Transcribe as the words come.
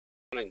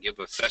and give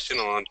a session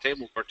on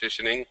table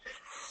partitioning.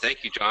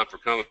 Thank you, John, for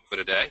coming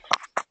today.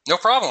 No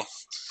problem.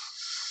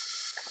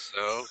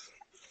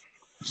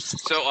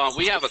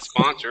 We have a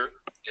sponsor.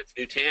 It's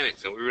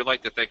Nutanix, and we would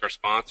like to thank our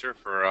sponsor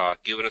for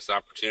giving us the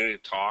opportunity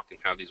to talk and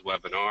have these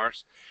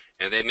webinars,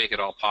 and they make it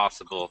all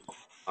possible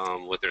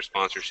with their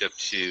sponsorship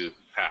to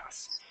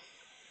pass.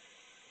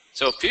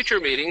 So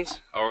future meetings,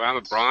 I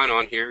have Brian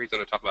on here. He's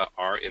going to talk about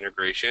R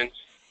integration.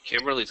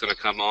 Kimberly's going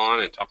to come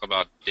on and talk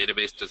about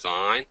database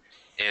design.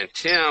 And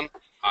Tim,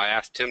 I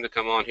asked Tim to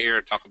come on here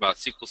and talk about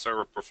SQL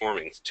Server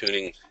performance,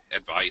 tuning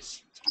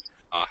advice,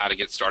 how to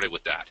get started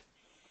with that.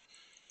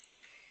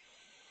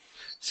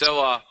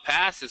 So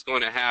PASS is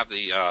going to have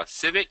the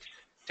Civic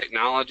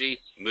Technology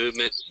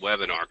Movement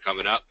webinar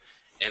coming up,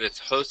 and it's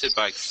hosted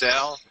by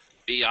Excel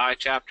BI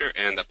chapter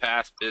and the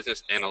PASS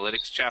Business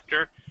Analytics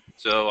chapter.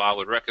 So I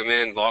would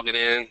recommend logging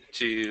in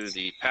to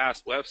the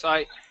PASS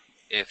website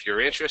if you're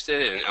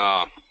interested,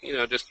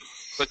 and just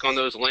click on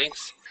those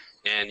links,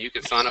 and you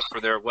can sign up for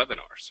their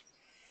webinars.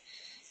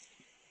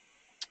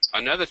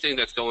 Another thing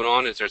that's going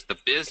on is there's the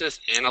Business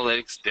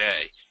Analytics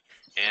Day,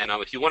 and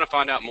if you want to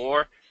find out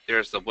more,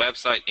 there's the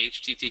website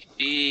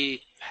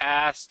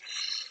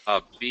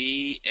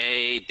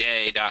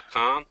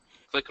http://baday.com.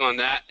 Click on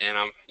that,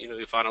 and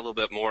you'll find a little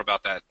bit more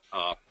about that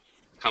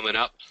coming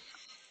up.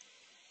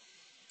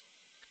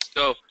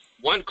 So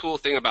one cool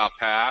thing about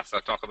PASS, I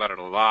talk about it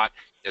a lot,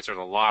 is there's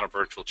a lot of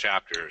virtual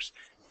chapters,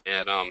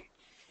 and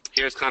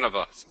here's kind of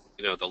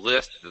the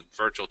list of the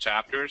virtual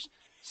chapters.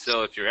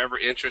 So if you're ever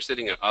interested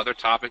in other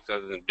topics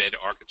other than data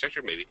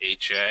architecture, maybe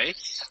HA,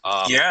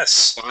 Yes.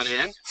 sign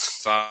in,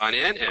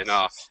 and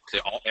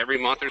every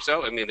month or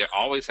so. I mean, they're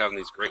always having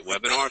these great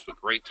webinars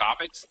with great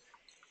topics,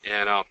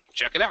 and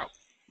check it out.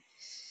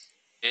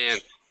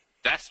 And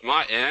that's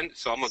my end,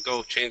 so I'm gonna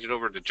go change it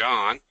over to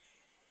John.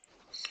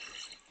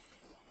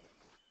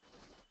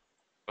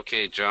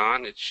 Okay,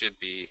 John, it should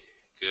be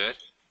good.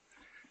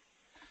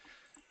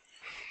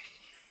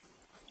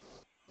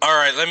 All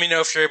right, let me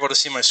know if you're able to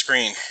see my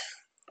screen.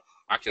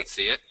 I can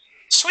see it.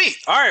 Sweet.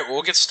 All right, well,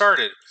 we'll get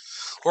started.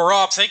 Well,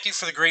 Rob, thank you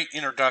for the great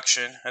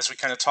introduction. As we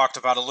kind of talked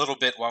about a little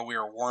bit while we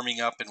were warming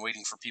up and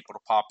waiting for people to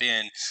pop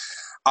in,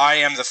 I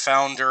am the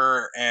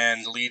founder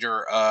and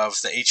leader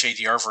of the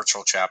HADR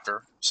virtual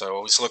chapter. So I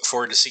always look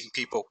forward to seeing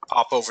people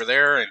pop over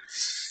there. And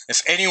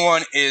if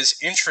anyone is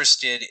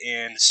interested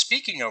in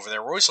speaking over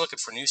there, we're always looking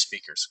for new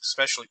speakers,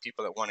 especially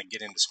people that want to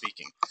get into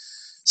speaking.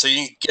 So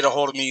you can get a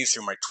hold of me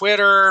through my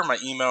Twitter. My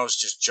email is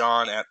just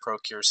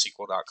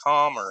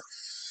john@procureSQL.com or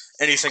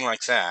anything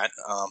like that.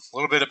 A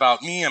little bit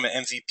about me. I'm an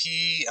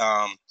MVP.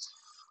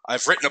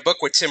 I've written a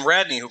book with Tim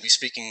Radney, who'll be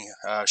speaking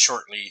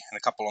shortly in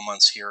a couple of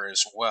months here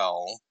as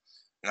well.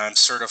 And I'm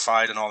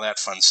certified and all that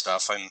fun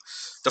stuff. I'm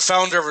the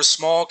founder of a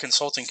small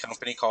consulting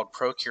company called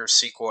Procure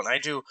SQL, and I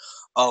do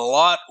a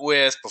lot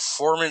with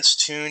performance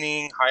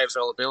tuning, high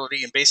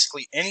availability, and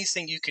basically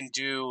anything you can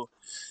do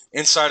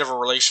inside of a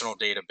relational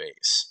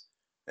database.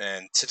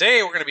 And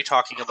today we're going to be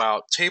talking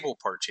about table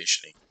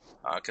partitioning,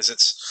 because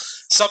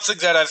it's something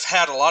that I've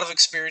had a lot of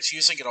experience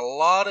using in a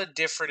lot of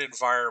different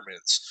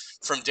environments,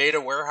 from data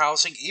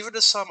warehousing even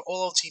to some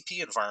OLTP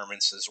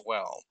environments as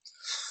well.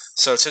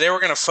 So today we're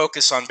going to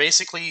focus on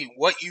basically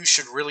what you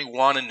should really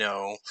want to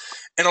know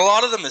and a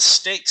lot of the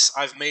mistakes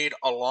I've made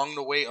along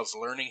the way of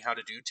learning how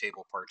to do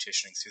table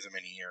partitioning through the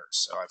many years.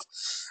 So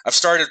I've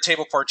started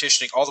table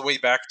partitioning all the way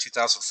back in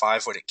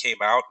 2005 when it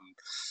came out, and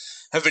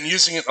have been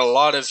using it in a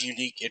lot of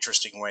unique,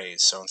 interesting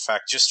ways. So in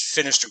fact, just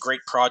finished a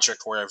great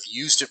project where I've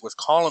used it with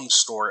column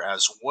store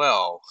as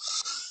well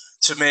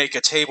to make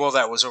a table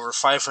that was over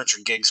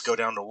 500 gigs go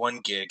down to 1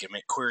 gig and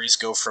make queries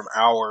go from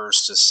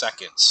hours to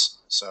seconds.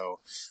 So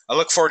I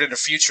look forward in the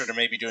future to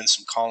maybe doing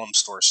some column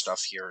store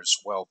stuff here as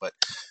well. But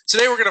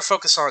today we're going to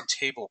focus on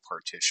table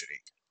partitioning.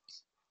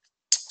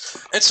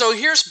 And so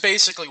here's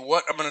basically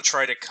what I'm going to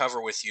try to cover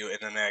with you in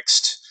the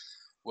next,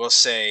 we'll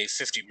say,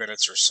 50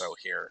 minutes or so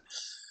here.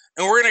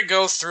 And we're going to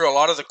go through a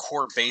lot of the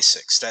core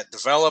basics that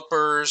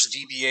developers,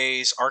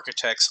 DBAs,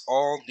 architects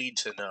all need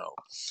to know.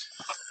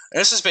 And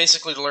this is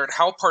basically to learn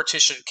how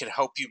partition can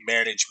help you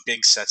manage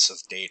big sets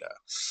of data.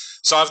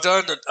 So I've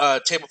done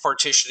table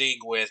partitioning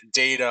with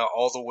data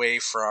all the way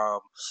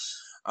from,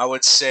 I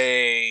would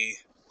say,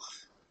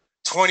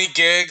 20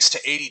 gigs to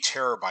 80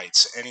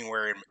 terabytes,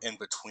 anywhere in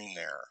between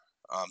there.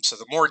 So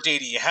the more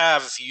data you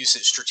have, if you use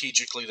it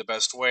strategically the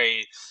best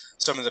way,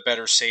 some of the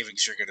better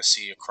savings you're going to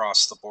see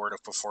across the board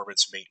of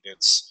performance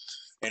maintenance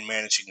and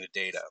managing the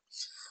data.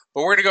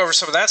 But we're going to go over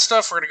some of that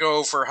stuff. We're going to go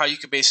over how you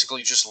can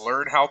basically just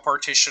learn how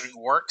partitioning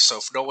works. So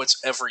if no one's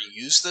ever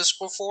used this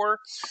before,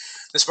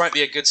 this might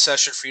be a good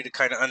session for you to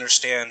kind of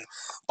understand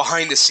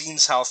behind the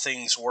scenes how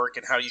things work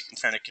and how you can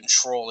kind of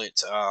control it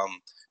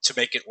to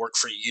make it work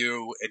for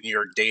you and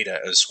your data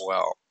as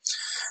well.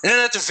 And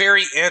then at the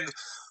very end,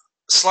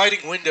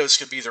 sliding windows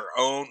could be their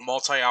own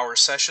multi-hour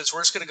sessions. We're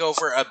just going to go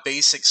over a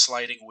basic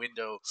sliding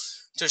window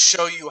to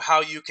show you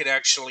how you can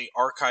actually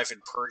archive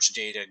and purge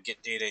data and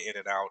get data in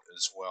and out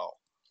as well.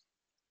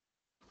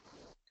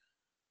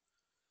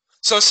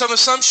 So some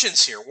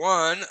assumptions here.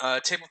 One,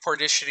 table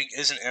partitioning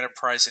is an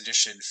enterprise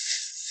edition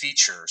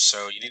feature.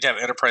 So you need to have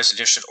enterprise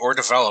edition or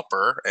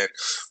developer. And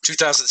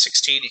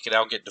 2016, you can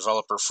now get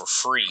developer for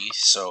free.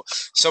 So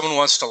if someone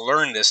wants to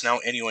learn this, now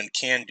anyone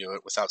can do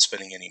it without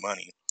spending any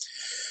money.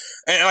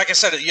 And like I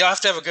said, you have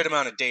to have a good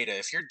amount of data.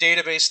 If your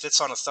database fits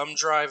on a thumb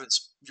drive,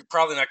 you're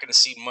probably not going to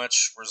see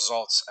much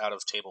results out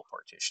of table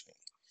partitioning.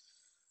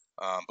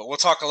 But we'll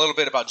talk a little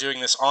bit about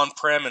doing this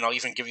on-prem, and I'll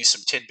even give you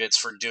some tidbits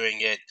for doing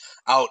it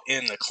out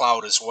in the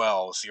cloud as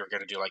well if you're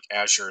going to do like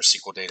Azure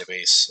SQL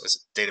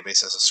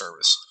database as a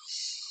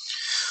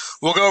service.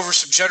 We'll go over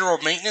some general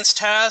maintenance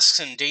tasks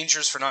and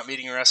dangers for not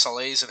meeting your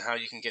SLAs and how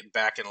you can get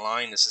back in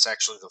line. This is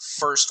actually the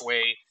first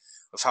way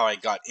of how I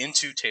got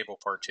into table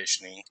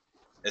partitioning,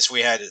 as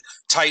we had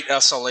tight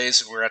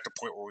SLAs and we were at the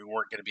point where we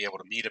weren't going to be able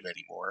to meet them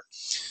anymore.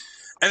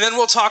 And then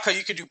we'll talk how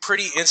you can do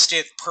pretty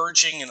instant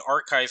purging and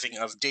archiving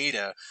of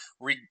data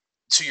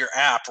to your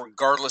app,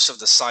 regardless of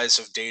the size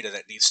of data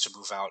that needs to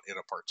move out in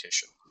a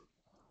partition.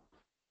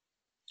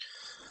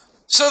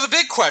 So the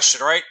big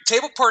question, right?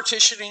 Table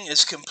partitioning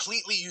is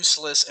completely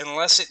useless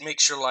unless it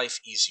makes your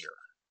life easier.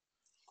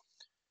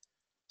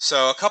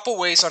 So a couple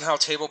ways on how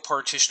table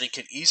partitioning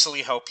can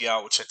easily help you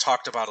out, which I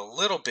talked about a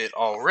little bit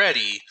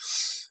already,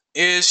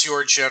 is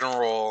your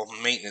general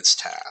maintenance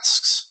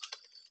tasks.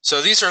 So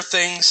these are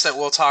things that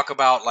we'll talk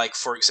about, like,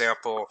 for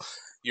example,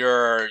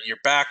 your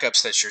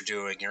backups that you're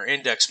doing, your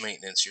index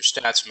maintenance, your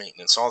stats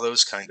maintenance, all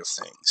those kind of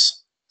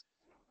things.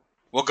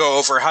 We'll go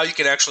over how you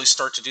can actually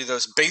start to do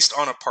those based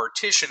on a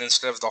partition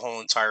instead of the whole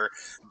entire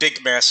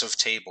big massive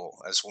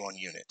table as one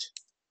unit.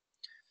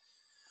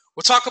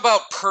 We'll talk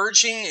about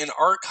purging and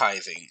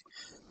archiving.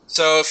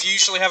 So if you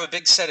usually have a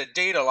big set of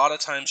data, a lot of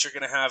times you're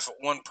going to have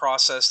one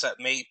process that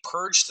may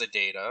purge the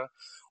data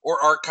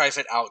or archive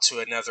it out to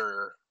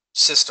another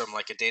system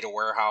like a data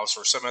warehouse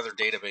or some other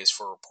database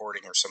for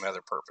reporting or some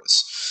other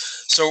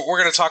purpose. So we're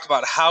going to talk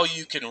about how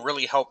you can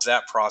really help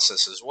that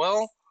process as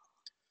well.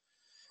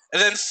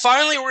 And then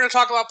finally, we're going to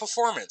talk about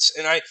performance.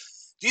 And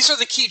these are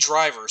the key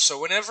drivers.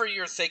 So whenever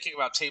you're thinking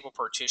about table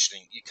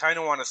partitioning, you kind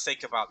of want to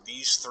think about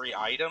these three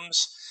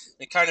items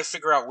and kind of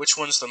figure out which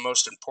one's the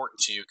most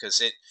important to you,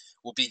 because it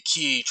will be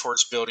key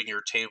towards building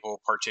your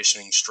table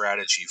partitioning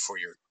strategy for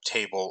your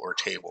table or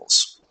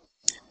tables.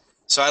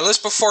 So I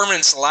list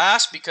performance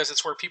last because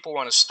it's where people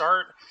want to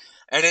start,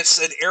 and it's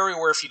an area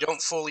where if you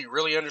don't fully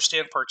really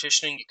understand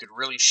partitioning, you could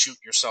really shoot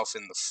yourself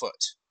in the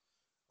foot.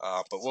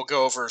 But we'll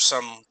go over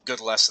some good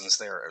lessons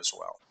there as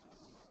well.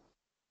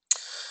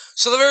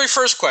 So the very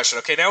first question,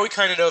 okay, now we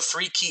kind of know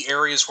three key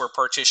areas where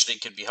partitioning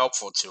can be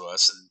helpful to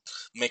us and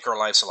make our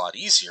lives a lot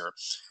easier.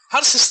 How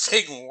does this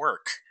thing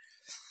work?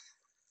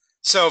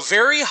 So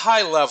very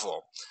high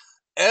level,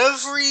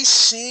 every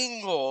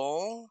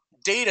single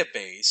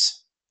database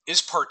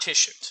is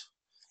partitioned.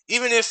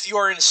 Even if you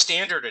are in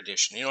standard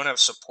edition, you don't have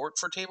support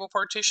for table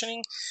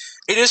partitioning,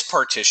 it is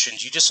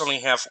partitioned. You just only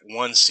have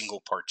one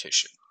single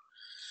partition.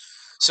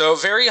 So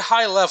very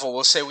high level,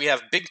 we'll say we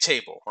have big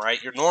table,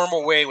 right? Your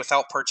normal way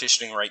without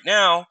partitioning right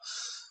now,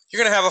 you're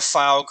going to have a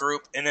file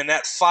group, and then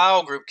that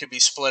file group can be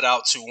split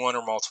out to one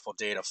or multiple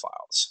data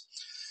files.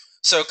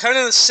 So kind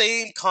of the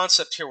same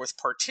concept here with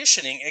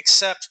partitioning,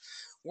 except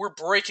we're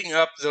breaking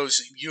up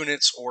those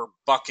units or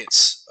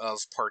buckets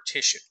of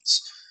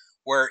partitions,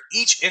 where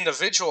each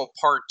individual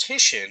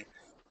partition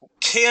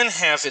can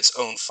have its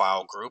own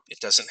file group. It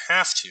doesn't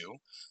have to.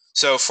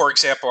 So, for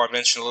example, I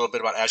mentioned a little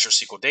bit about Azure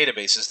SQL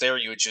databases. There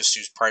you would just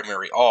use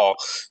primary all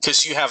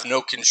because you have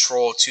no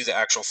control to the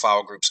actual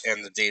file groups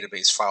and the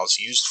database files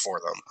used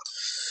for them.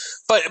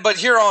 But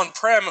here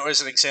on-prem,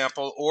 as an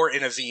example, or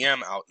in a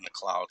VM out in the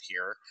cloud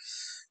here,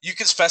 you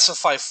can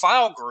specify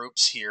file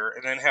groups here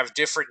and then have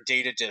different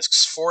data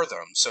disks for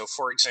them. So,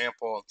 for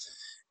example,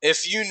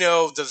 if you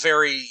know the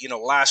very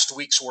last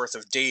week's worth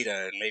of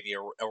data and maybe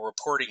a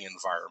reporting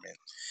environment,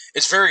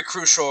 it's very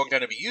crucial and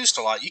going to be used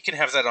a lot. You can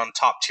have that on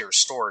top tier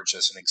storage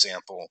as an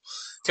example,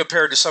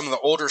 compared to some of the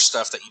older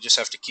stuff that you just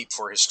have to keep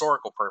for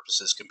historical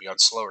purposes can be on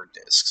slower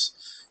disks.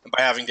 And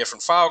by having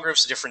different file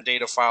groups, different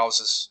data files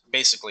is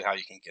basically how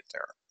you can get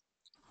there.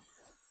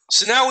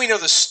 So now we know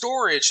the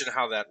storage and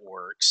how that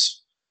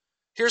works.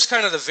 Here's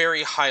kind of the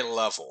very high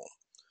level.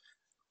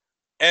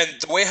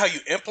 And the way how you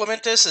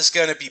implement this is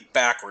going to be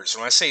backwards.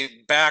 When I say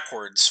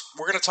backwards,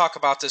 we're going to talk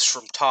about this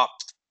from top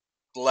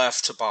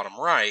left to bottom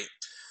right.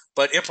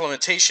 But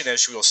implementation,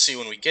 as you will see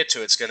when we get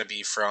to it, is going to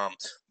be from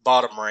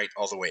bottom right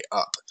all the way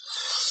up.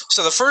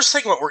 So the first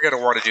thing what we're going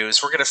to want to do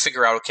is we're going to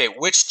figure out, okay,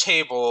 which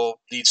table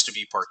needs to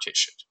be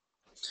partitioned.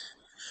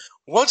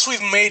 Once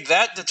we've made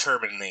that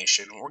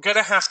determination, we're going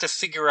to have to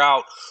figure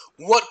out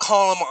what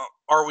column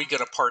are we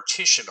going to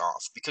partition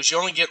off, because you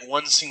only get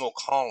one single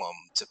column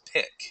to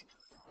pick.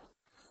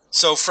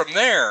 So from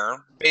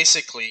there,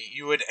 basically,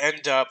 you would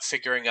end up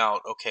figuring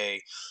out, okay,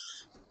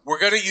 we're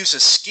going to use a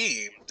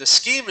scheme. The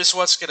scheme is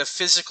what's going to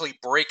physically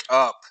break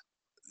up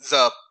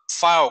the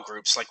file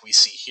groups like we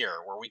see here,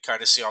 where we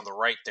kind of see on the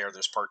right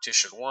there's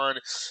partition 1.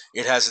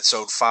 It has its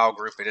own file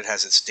group, and it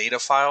has its data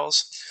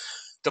files.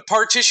 The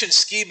partition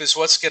scheme is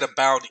what's going to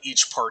bound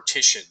each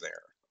partition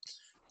there.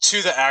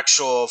 to the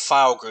actual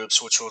file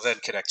groups, which will then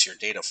connect to your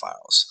data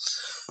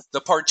files.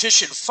 The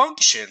partition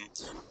function,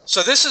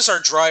 so this is our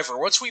driver.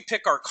 Once we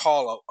pick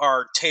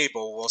our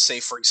table, we'll say,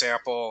 for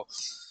example,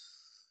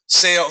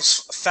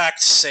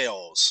 fact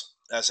sales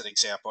as an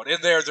example. And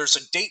in there's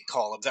a date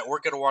column that we're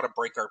going to want to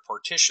break our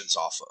partitions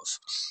off of.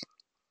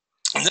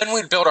 And then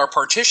we'd build our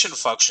partition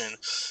function.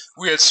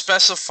 We would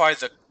specify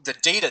the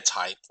data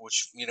type,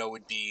 which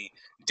would be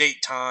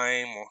date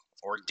time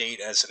or date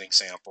as an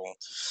example.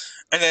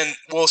 And then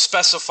we'll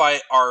specify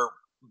our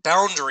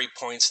boundary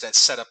points that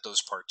set up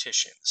those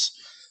partitions.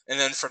 And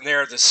then from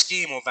there, the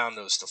scheme will bound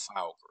those to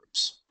file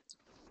groups.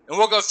 And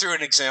we'll go through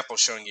an example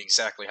showing you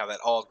exactly how that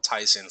all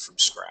ties in from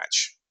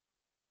scratch.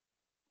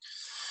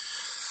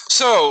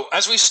 So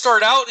as we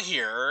start out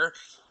here,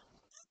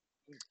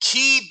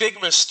 key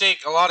big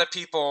mistake a lot of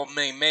people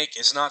may make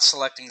is not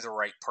selecting the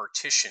right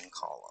partition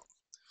column.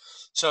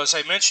 So as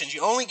I mentioned, you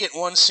only get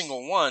one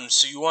single one,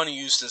 so you want to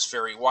use this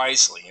very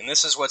wisely. And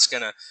this is what's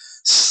going to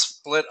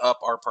split up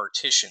our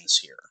partitions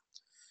here.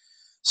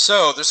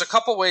 So there's a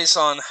couple ways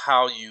on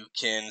how you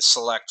can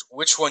select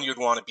which one you'd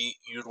want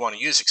to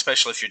use,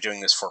 especially if you're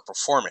doing this for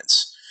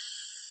performance.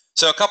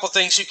 So a couple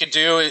things you could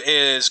do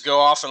is go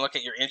off and look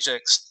at your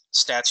index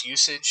stats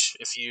usage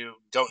if you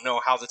don't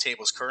know how the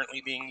table is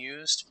currently being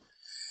used.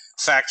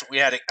 In fact,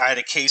 I had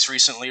a case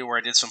recently where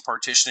I did some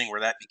partitioning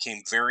where that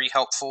became very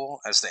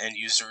helpful, as the end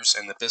users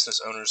and the business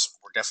owners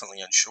were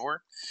definitely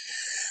unsure.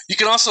 You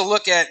can also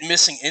look at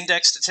missing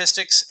index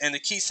statistics, and the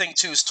key thing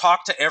too is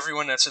talk to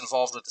everyone that's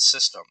involved with the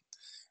system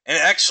and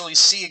actually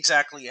see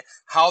exactly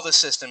how the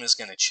system is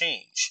going to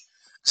change.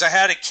 Because I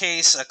had a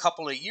case a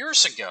couple of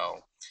years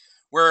ago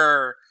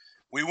where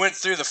we went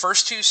through the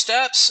first two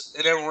steps,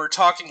 and then when we were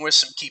talking with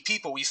some key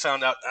people, we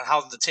found out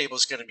how the table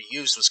is going to be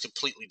used was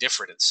completely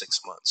different in 6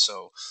 months.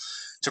 So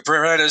to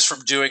prevent us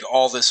from doing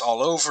all this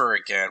all over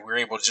again, we were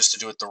able just to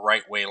do it the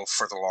right way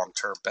for the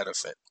long-term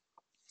benefit.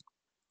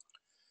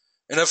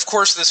 And of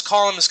course, this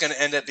column is going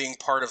to end up being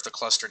part of the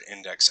clustered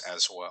index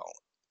as well.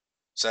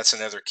 So that's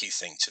another key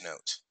thing to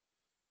note.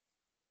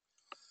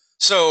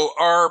 So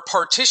our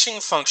partitioning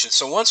function,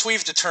 so once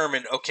we've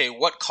determined, okay,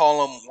 what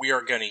column we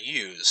are going to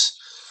use,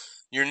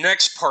 your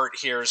next part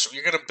here is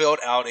you're going to build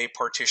out a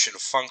partition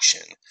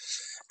function.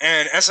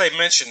 And as I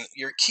mentioned,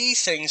 your key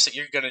things that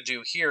you're going to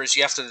do here is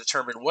you have to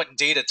determine what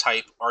data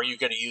type are you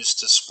going to use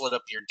to split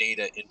up your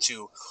data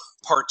into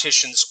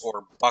partitions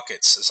or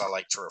buckets, as I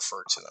like to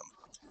refer to them.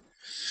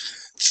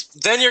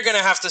 Then you're going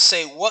to have to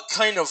say what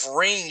kind of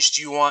range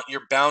do you want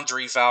your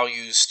boundary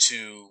values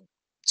to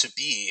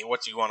be, and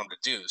what do you want them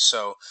to do.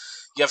 So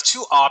you have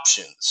two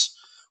options.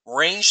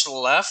 Range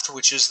left,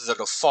 which is the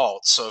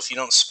default, so if you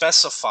don't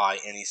specify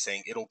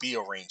anything, it'll be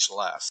a range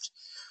left.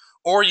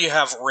 Or you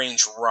have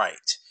range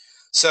right.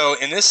 So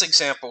in this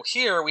example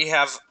here, we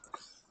have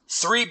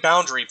 3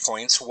 boundary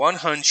points,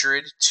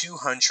 100,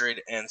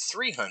 200, and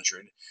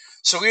 300.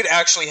 So we'd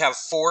actually have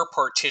 4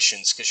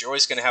 partitions, because you're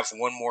always going to have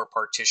one more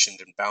partitioned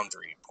and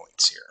boundary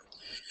points here.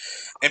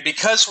 And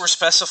because we're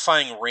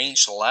specifying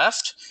range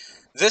left,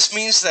 this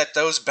means that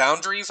those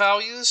boundary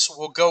values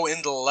will go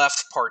in the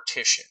left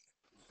partition.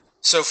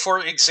 So for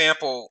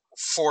example,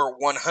 for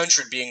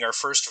 100 being our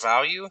first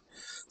value,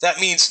 that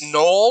means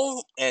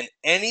null and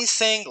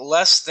anything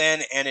less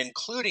than and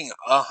including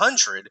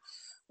 100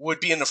 would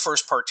be in the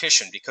first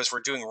partition, because we're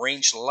doing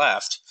range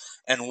left,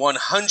 and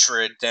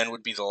 100 then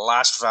would be the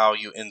last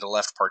value in the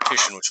left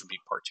partition, which would be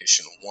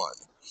partition 1.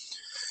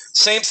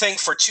 Same thing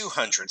for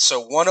 200. So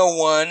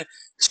 101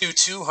 to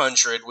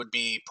 200 would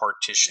be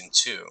partition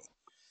 2.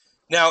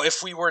 Now,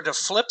 if we were to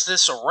flip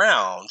this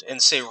around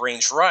and say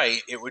range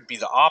right, it would be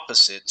the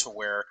opposite, to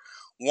where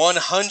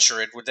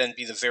 100 would then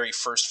be the very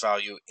first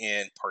value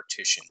in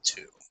partition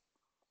 2.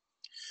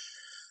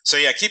 So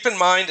yeah, keep in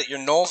mind that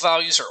your null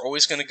values are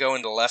always going to go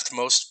in the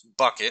leftmost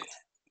bucket,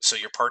 so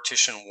your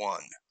partition 1.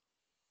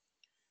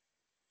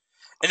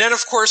 And then,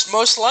 of course,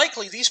 most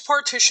likely, these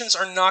partitions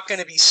are not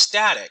going to be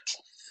static.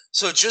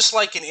 So just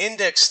like an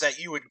index that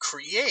you would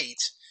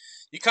create,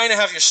 you kind of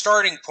have your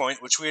starting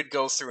point, which we would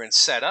go through and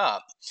set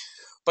up.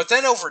 But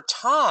then over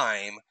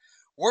time,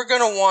 we're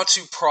going to want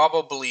to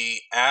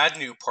probably add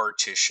new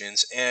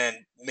partitions and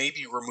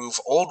maybe remove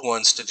old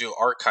ones to do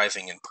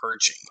archiving and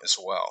purging as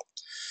well.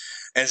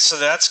 And so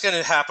that's going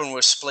to happen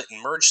with split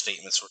and merge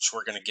statements, which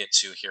we're going to get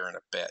to here in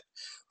a bit.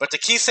 But the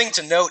key thing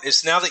to note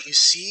is, now that you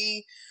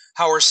see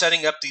how we're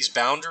setting up these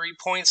boundary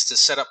points to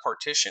set up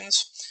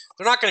partitions,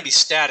 they're not going to be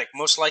static.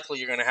 Most likely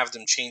you're going to have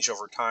them change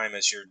over time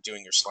as you're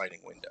doing your sliding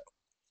window.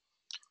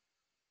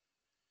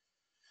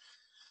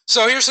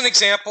 So here's an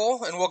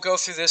example, and we'll go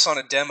through this on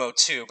a demo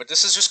too, but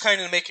this is just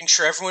kind of making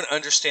sure everyone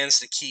understands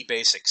the key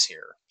basics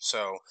here.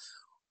 So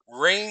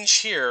range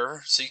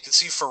here, so you can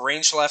see for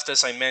range left,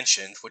 as I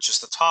mentioned, which is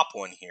the top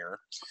one here,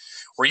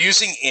 we're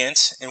using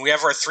int, and we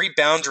have our 3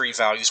 boundary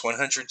values,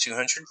 100,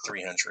 200,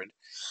 300.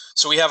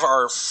 So we have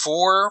our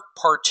 4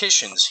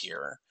 partitions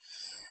here,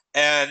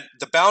 and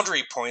the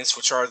boundary points,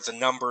 which are the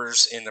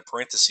numbers in the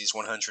parentheses,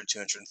 100,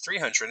 200, and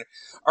 300,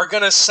 are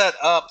going to set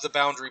up the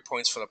boundary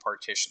points for the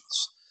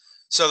partitions.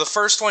 So the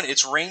first one,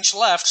 it's range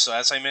left, so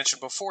as I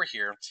mentioned before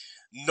here,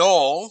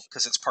 null,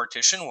 because it's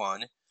partition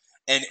 1,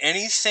 and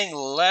anything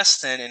less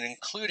than and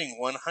including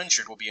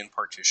 100 will be in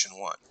partition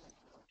 1.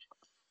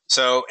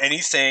 So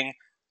anything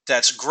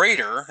that's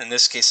greater, in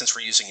this case, since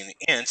we're using an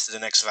int, the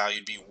next value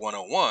would be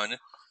 101,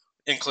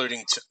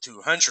 including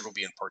 200 will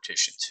be in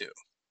partition 2.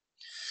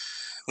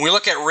 When we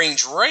look at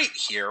range right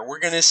here, we're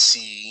going to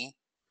see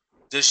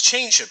this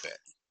change a bit.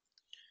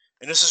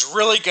 And this is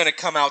really going to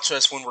come out to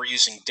us when we're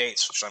using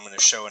dates, which I'm going to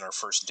show in our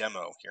first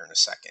demo here in a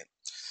second.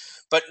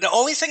 But the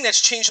only thing that's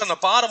changed on the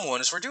bottom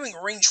one is we're doing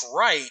range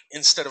right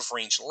instead of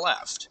range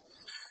left.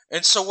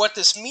 And so what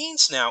this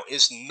means now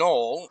is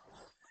null,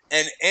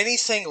 and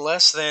anything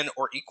less than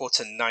or equal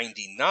to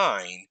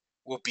 99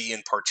 will be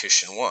in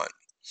partition 1.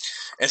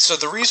 And so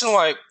the reason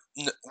why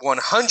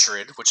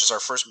 100, which is our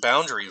first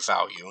boundary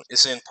value,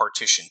 is in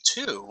partition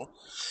 2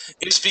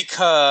 is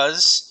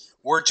because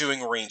we're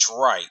doing range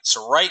right.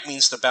 So right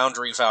means the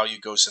boundary value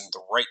goes in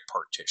the right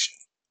partition.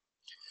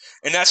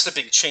 And that's the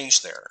big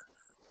change there.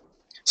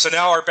 So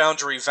now our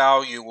boundary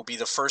value will be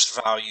the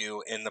first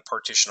value in the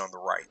partition on the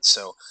right.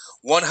 So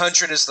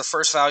 100 is the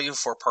first value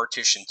for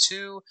partition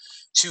 2.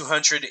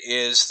 200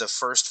 is the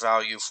first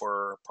value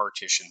for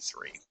partition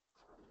 3.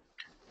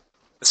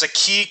 It's a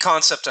key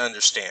concept to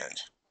understand.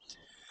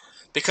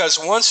 Because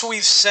once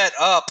we've set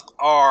up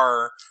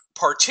our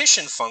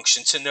partition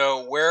function to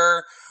know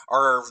where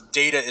our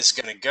data is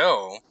going to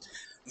go,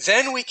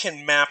 then we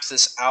can map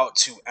this out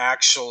to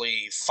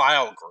actually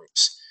file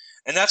groups.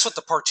 And that's what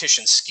the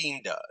partition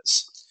scheme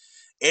does.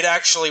 It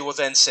actually will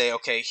then say,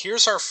 okay,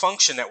 here's our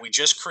function that we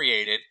just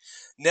created.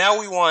 Now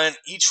we want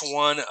each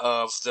one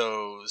of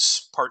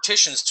those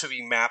partitions to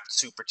be mapped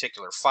to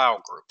particular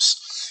file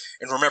groups.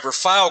 And remember,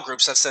 file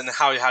groups, that's then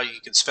how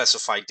you can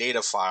specify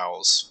data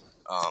files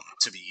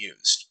to be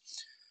used.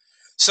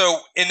 So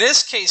in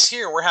this case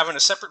here, we're having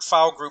a separate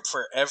file group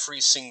for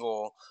every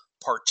single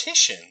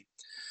partition.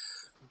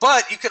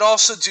 But you could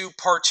also do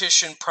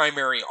partition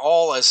primary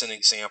all as an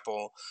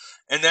example,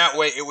 and that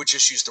way it would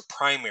just use the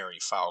primary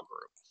file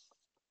group.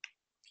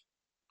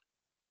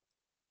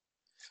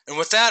 And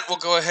with that, we'll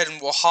go ahead and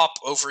we'll hop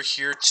over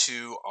here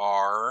to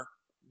our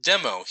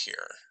demo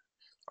here,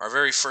 our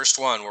very first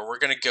one, where we're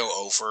going to go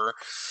over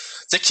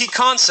the key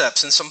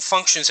concepts and some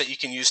functions that you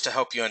can use to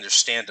help you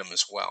understand them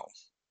as well.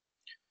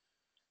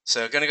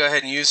 So I'm going to go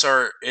ahead and use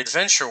our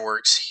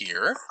AdventureWorks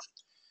here.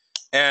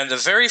 And the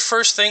very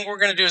first thing we're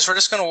going to do is we're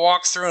just going to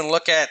walk through and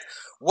look at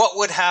what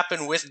would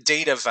happen with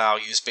data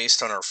values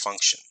based on our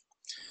function.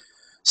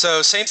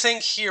 So same thing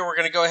here, we're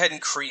going to go ahead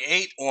and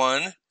create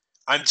one.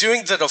 I'm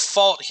doing the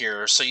default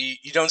here, so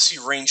you don't see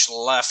range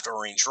left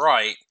or range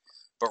right,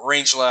 but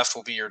range left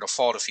will be your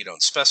default if you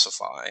don't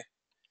specify.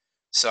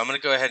 So I'm going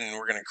to go ahead and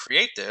we're going to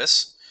create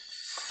this.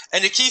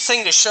 And the key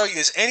thing to show you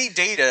is any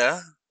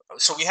data,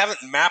 so we haven't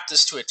mapped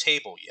this to a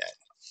table yet,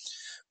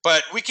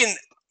 but we can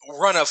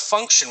run a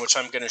function, which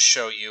I'm going to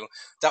show you,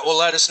 that will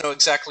let us know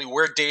exactly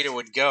where data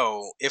would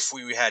go if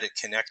we had it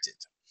connected.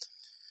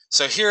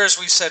 So here, as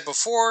we've said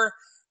before,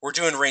 we're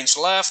doing range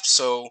left,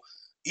 so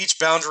each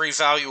boundary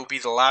value will be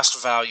the last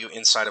value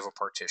inside of a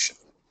partition,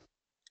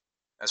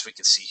 as we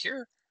can see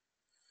here.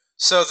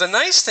 So the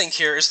nice thing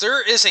here is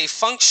there is a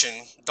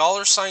function,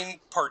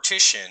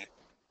 $partition,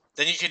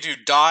 then you can do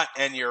dot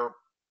and your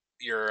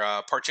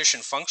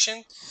partition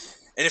function.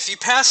 And if you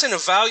pass in a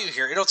value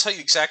here, it'll tell you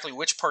exactly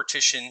which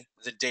partition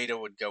the data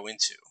would go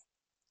into.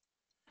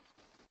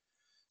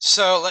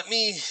 So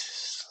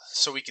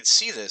so we can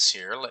see this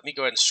here, let me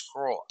go ahead and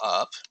scroll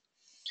up.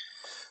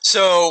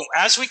 So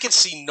as we can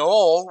see,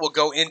 null will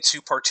go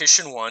into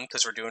partition 1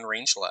 because we're doing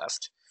range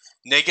left.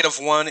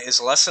 -1 is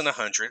less than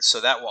 100, so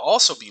that will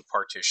also be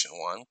partition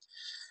 1.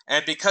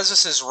 And because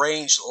this is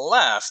range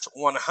left,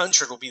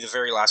 100 will be the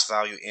very last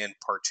value in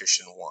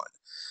partition 1.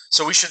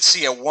 So we should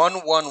see a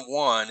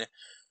 111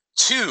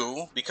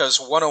 2,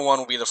 because 101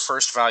 will be the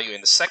first value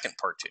in the second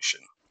partition.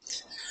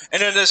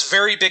 And then this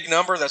very big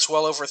number that's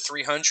well over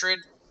 300,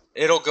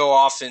 it'll go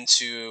off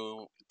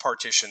into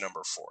partition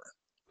number 4.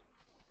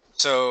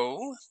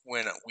 So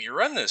when we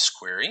run this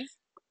query,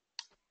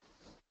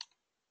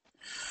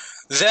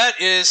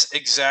 that is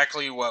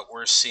exactly what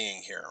we're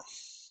seeing here.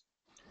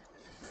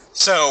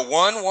 So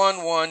 1,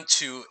 1, 1,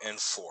 2,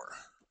 and 4.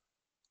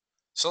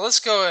 So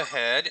let's go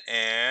ahead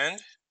and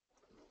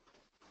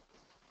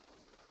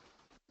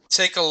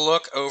take a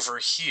look over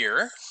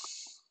here.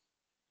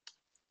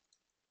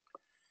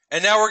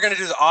 And now we're going to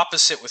do the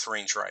opposite with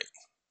range right.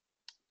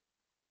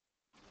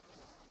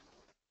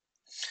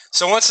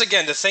 So once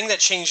again, the thing that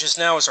changes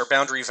now is our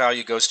boundary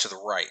value goes to the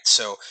right.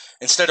 So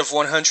instead of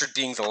 100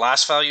 being the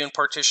last value in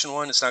partition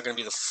 1, it's now going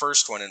to be the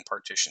first one in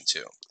partition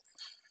 2.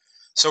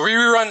 So we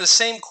rerun the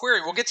same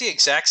query. We'll get the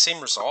exact same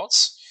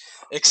results,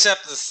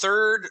 except the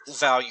third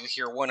value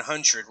here,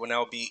 100, will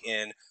now be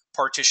in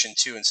partition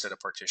 2 instead of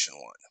partition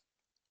 1.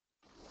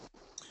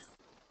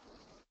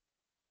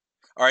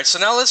 All right, so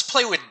now let's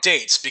play with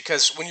dates,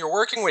 because when you're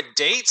working with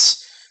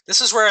dates, this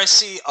is where I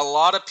see a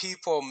lot of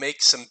people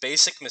make some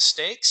basic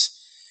mistakes.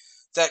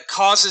 that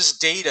causes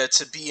data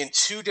to be in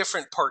two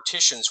different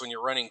partitions when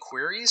you're running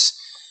queries,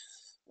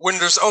 when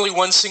there's only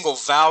one single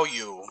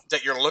value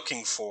that you're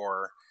looking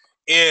for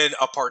in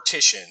a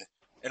partition.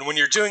 And when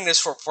you're doing this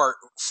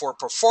for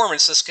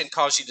performance, this can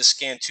cause you to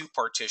scan two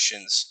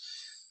partitions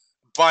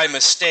by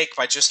mistake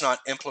by just not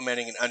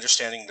implementing and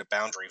understanding the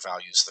boundary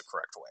values the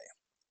correct way.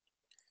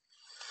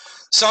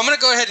 So I'm going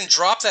to go ahead and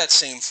drop that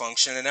same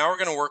function, and now we're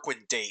going to work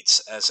with dates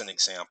as an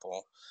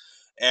example.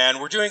 And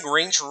we're doing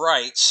range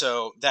right,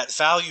 so that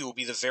value will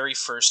be the very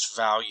first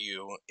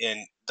value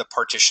in the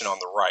partition on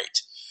the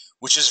right,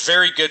 which is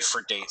very good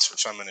for dates,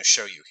 which I'm going to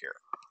show you here.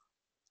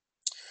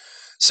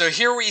 So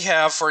here we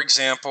have, for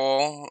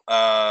example,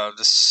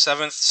 the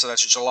 7th, so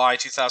that's July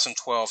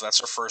 2012, that's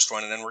our first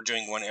one, and then we're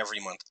doing one every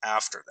month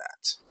after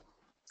that.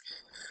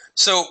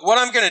 So what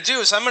I'm going to do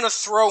is I'm going to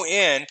throw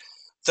in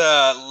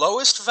the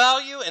lowest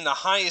value and the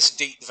highest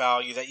date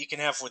value that you can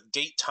have with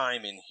date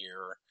time in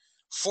here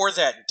for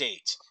that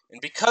date.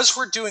 And because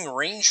we're doing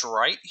range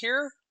right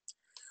here,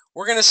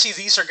 we're going to see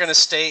these are going to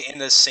stay in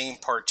the same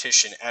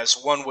partition as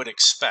one would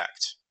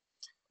expect.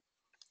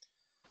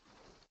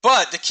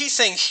 But the key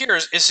thing here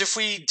is if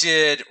we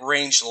did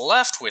range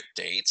left with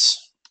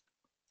dates,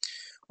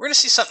 we're going to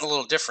see something a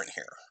little different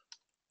here.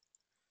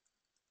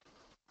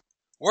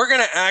 We're going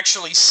to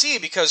actually see,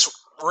 because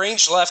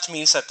range left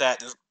means that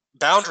that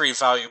boundary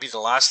value will be the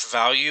last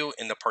value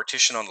in the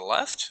partition on the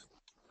left.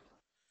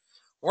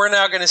 We're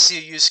now going to see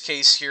a use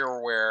case here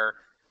where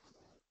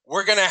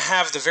we're going to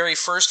have the very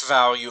first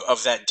value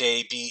of that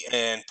day be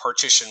in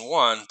partition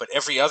 1, but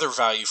every other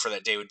value for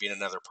that day would be in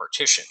another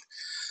partition.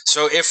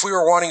 So if we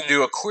were wanting to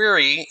do a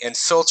query and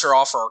filter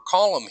off our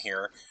column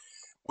here,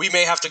 we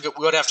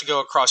would have to go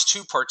across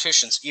two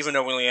partitions, even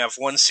though we only have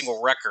one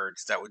single record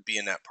that would be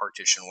in that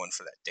partition 1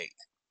 for that date.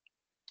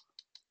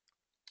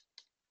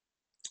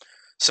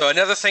 So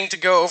another thing to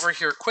go over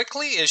here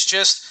quickly is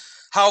just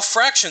how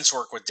fractions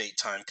work with date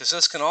time, because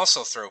this can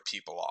also throw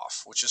people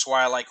off, which is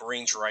why I like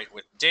range right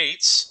with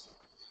dates.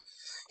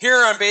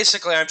 Here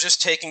I'm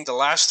just taking the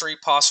last three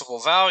possible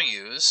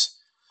values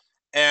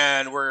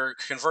and we're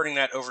converting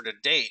that over to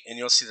date, and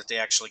you'll see that they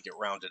actually get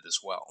rounded as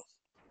well.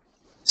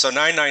 So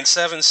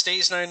 997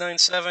 stays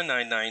 997,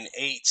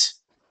 998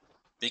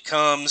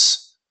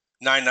 becomes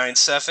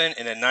 997,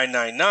 and then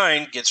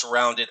 999 gets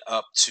rounded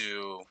up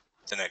to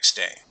the next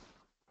day.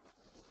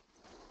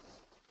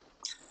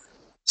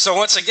 So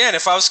once again,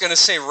 if I was going to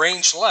say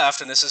range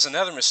left, and this is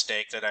another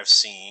mistake that I've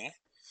seen,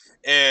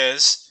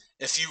 is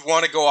if you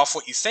want to go off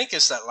what you think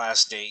is that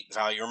last date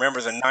value, remember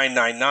the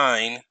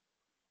 999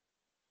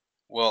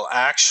 will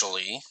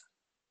actually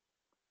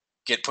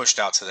get pushed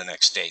out to the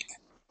next date.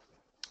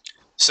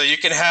 So you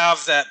can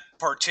have that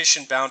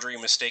partition boundary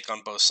mistake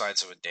on both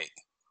sides of a date.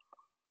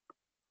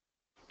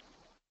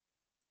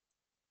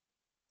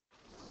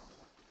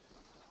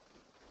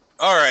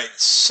 All right,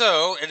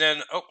 so, and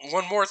then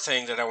one more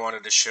thing that I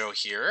wanted to show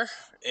here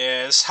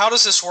is how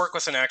does this work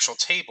with an actual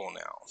table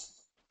now?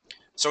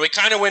 So we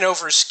kind of went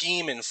over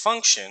scheme and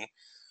function,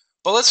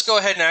 but let's go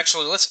ahead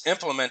and let's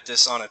implement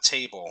this on a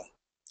table.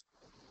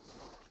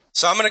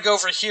 So I'm going to go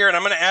over here and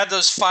I'm going to add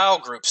those file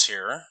groups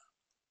here.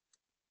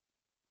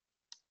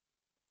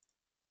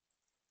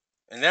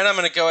 And then I'm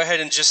going to go ahead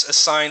and just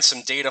assign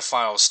some data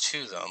files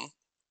to them.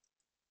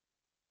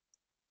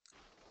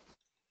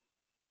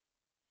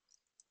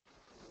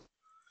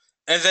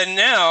 And then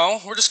now,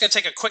 we're just going to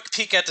take a quick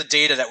peek at the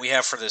data that we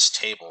have for this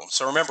table.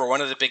 So remember,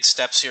 one of the big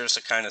steps here is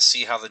to kind of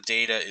see how the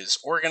data is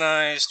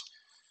organized.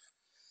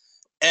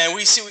 And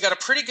we see we got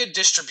a pretty good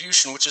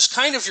distribution, which is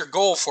kind of your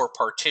goal for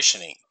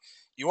partitioning.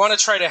 You want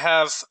to try to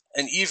have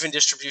an even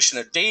distribution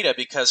of data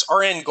because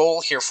our end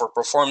goal here for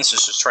performance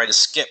is to try to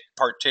skip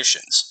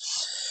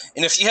partitions.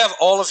 And if you have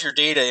all of your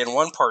data in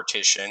one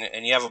partition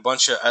and you have a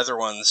bunch of other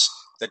ones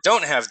that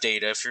don't have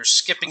data, if you're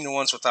skipping the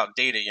ones without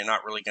data, you're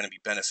not really going to be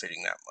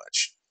benefiting that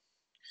much.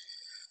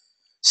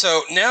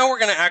 So now we're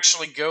going to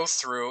actually go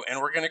through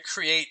and we're going to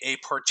create a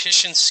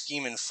partition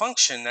scheme and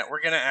function that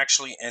we're going to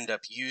actually end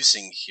up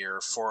using here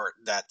for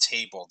that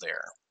table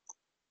there.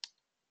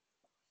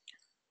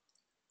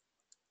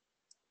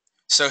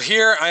 So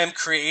here I am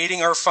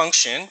creating our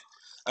function.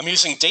 I'm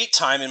using date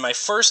time, and my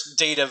first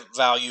data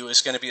value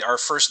is going to be our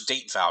first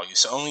date value.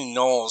 So only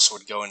nulls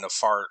would go in the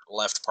far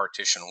left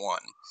partition 1.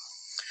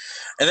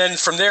 And then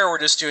from there, we're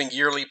just doing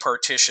yearly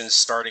partitions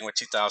starting with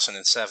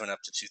 2007 up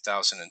to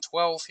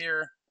 2012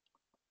 here.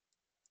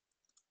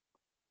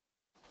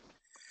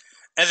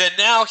 And then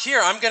now here,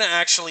 I'm going to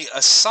actually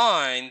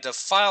assign the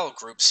file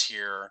groups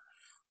here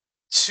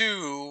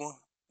to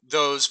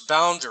those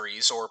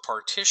boundaries or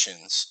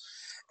partitions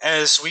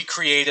as we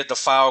created the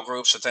file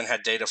groups that then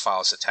had data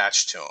files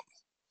attached to them.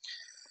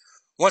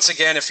 Once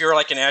again, if you're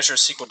like an Azure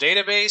SQL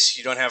database,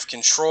 you don't have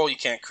control, you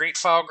can't create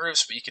file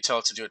groups, but you can tell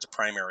it to do it to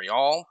primary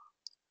all.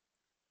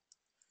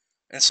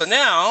 And so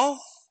now,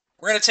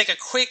 we're going to take a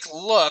quick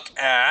look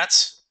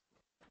at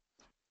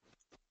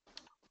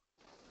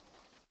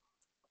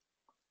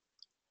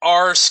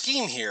our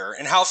scheme here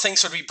and how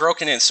things would be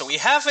broken in. So we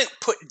haven't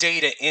put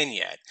data in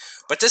yet,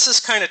 but this is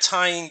kind of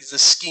tying the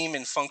scheme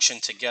and function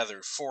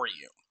together for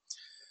you.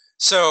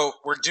 So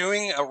we're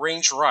doing a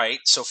range right.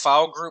 So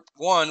file group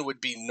 1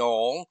 would be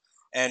null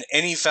and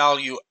any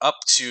value up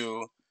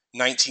to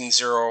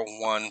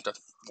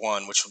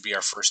 1901, which would be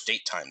our first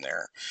date time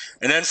there.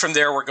 And then from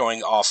there, we're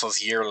going off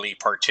of yearly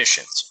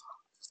partitions.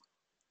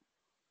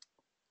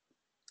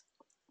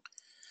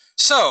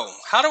 So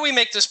how do we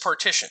make this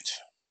partitioned?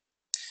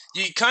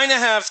 You kind of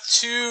have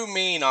two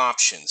main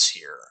options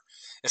here.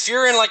 If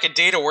you're in like a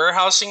data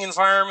warehousing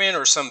environment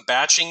or some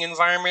batching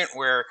environment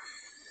where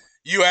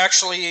you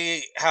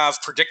actually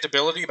have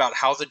predictability about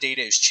how the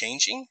data is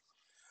changing,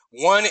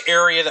 one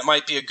area that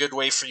might be a good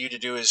way for you to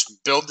do is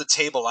build the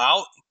table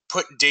out,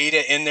 put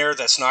data in there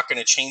that's not going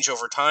to change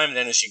over time, and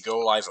then as you go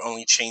live,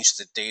 only change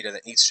the data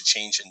that needs to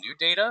change in new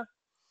data.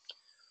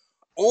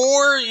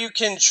 Or you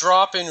can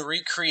drop and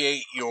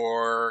recreate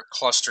your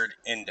clustered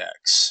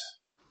index.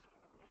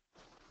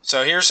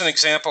 So here's an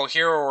example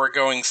here where we're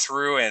going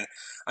through, and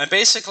I'm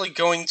basically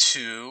going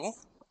to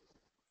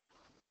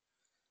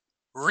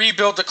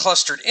rebuild the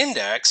clustered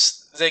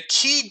index. The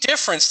key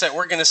difference that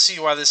we're going to see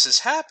why this is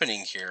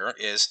happening here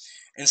is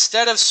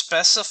instead of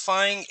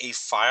specifying a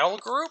file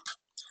group,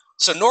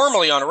 so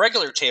normally on a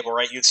regular table,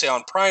 right, you'd say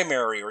on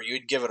primary or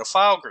you'd give it a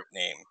file group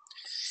name.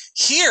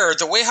 Here,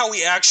 the way how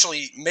we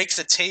actually make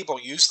the table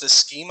use the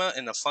schema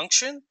in the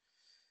function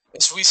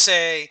is we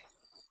say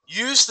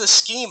use the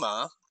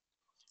schema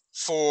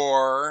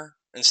for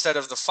instead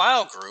of the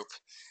file group,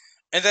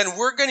 and then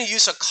we're going to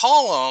use a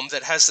column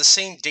that has the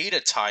same data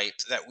type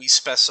that we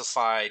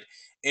specified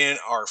in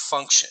our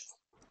function.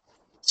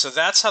 So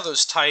that's how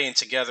those tie in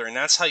together, and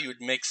that's how you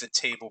would make the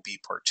table be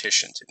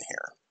partitioned in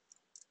here.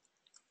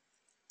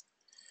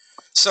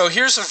 So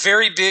here's a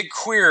very big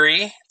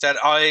query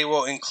that I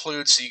will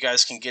include so you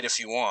guys can get if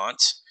you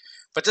want.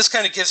 But this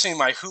kind of gives me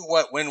my who,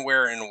 what, when,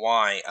 where, and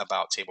why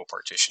about table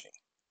partitioning.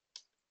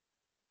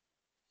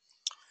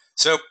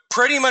 So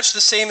pretty much the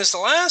same as the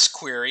last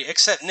query,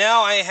 except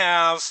now I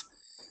have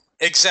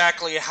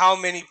exactly how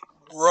many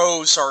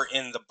rows are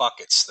in the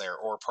buckets there,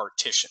 or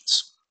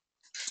partitions.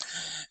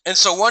 And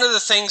so one of the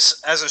things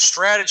as a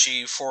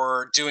strategy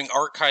for doing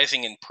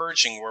archiving and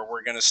purging, where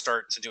we're going to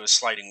start to do a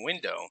sliding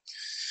window,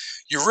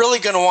 you're really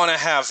going to want to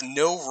have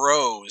no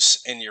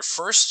rows in your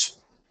first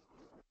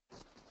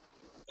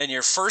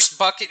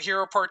bucket here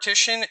or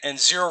partition, and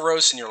 0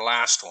 rows in your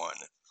last one.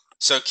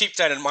 So keep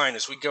that in mind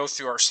as we go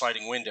through our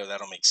sliding window.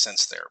 That'll make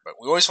sense there. But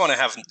we always want to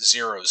have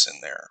zeros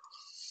in there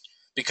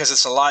because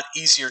it's a lot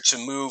easier to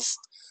move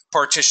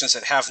partitions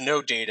that have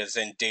no data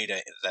than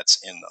data that's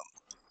in them.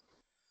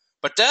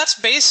 But that's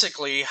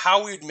basically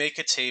how we'd make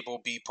a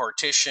table be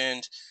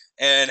partitioned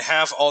and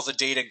have all the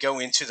data go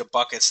into the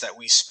buckets that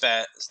we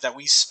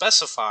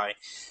specify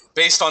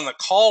based on the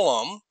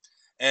column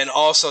and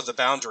also the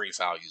boundary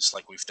values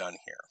like we've done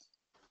here.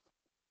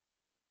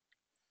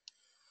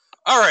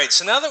 All right,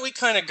 so now that we've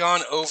kind of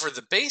gone over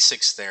the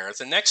basics there,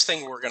 the next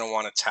thing we're going to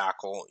want to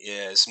tackle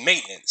is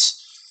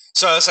maintenance.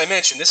 So as I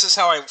mentioned, this is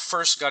how I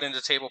first got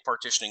into table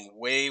partitioning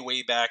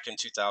way back in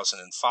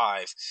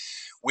 2005.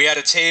 We had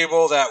a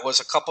table that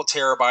was a couple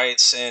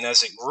terabytes, and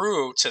as it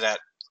grew to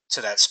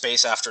that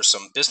space after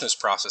some business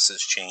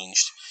processes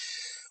changed,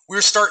 we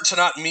were starting to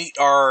not meet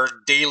our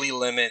daily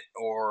limit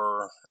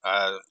or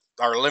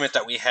our limit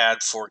that we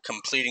had for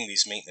completing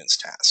these maintenance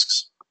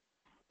tasks.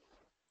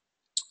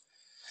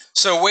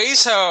 So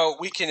ways how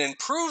we can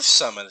improve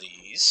some of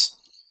these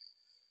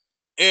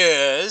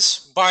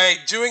is by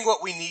doing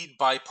what we need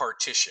by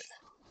partition.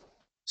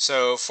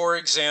 So for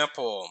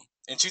example,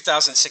 in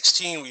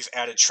 2016, we've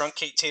added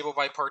truncate table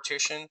by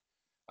partition.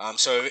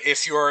 So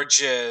if you're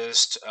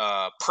just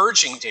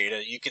purging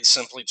data, you could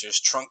simply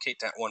just truncate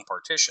that one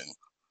partition.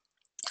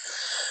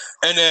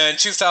 And then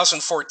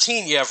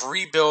 2014, you have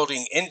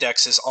rebuilding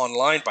indexes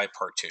online by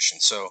partition.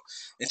 So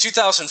in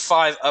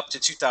 2005 up to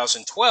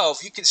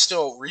 2012, you can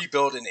still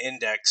rebuild an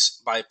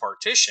index by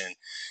partition.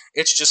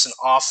 It's just an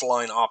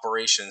offline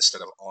operation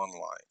instead of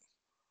online.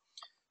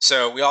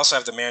 So we also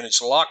have the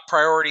manage lock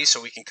priority, so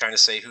we can kind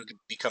of say who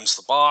becomes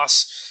the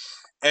boss.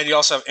 And you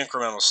also have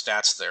incremental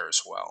stats there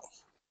as well.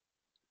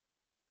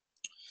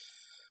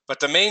 But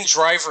the main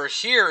driver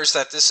here is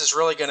that this is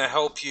really going to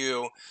help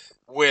you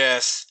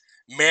with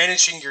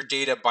managing your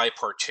data by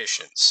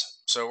partitions.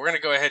 So we're going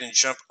to go ahead and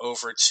jump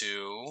over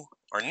to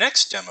our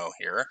next demo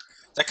here.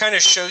 That kind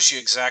of shows you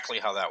exactly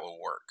how that will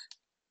work.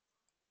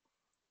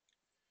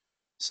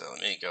 So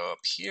let me go up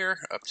here,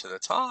 up to the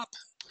top.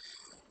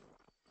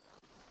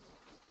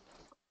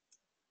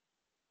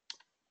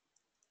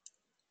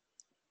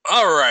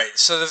 All right,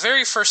 so the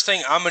very first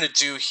thing I'm going to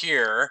do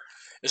here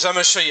is I'm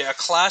going to show you a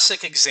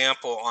classic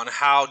example on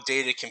how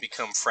data can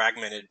become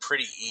fragmented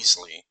pretty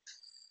easily,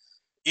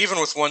 even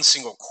with one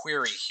single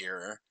query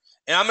here.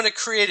 And I'm going to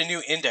create a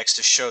new index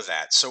to show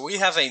that. So we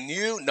have a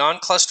new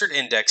non-clustered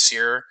index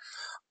here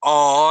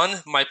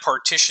on my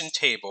partition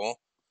table.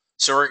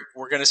 So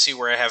we're going to see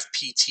where I have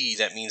PT.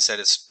 That means that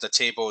the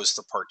table is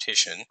the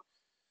partition.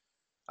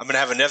 I'm going to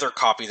have another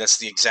copy that's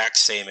the exact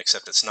same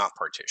except it's not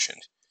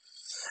partitioned.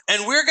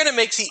 And we're going to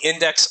make the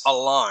index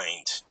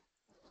aligned.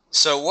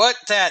 So what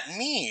that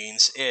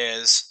means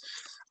is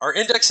our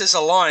index is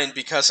aligned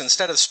because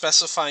instead of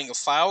specifying a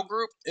file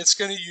group, it's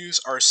going to use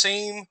our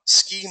same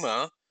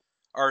schema,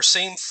 our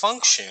same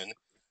function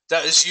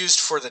that is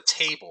used for the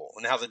table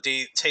and how the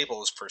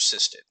table is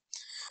persisted.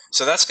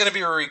 So that's going to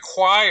be a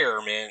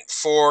requirement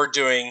for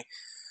doing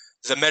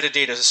the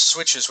metadata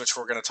switches, which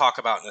we're going to talk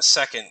about in a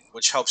second,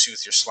 which helps you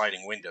with your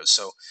sliding windows.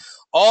 So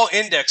all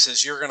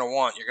indexes you're going to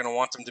want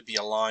them to be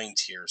aligned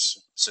here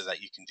so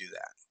that you can do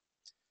that.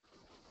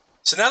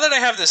 So now that I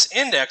have this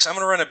index, I'm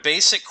going to run a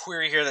basic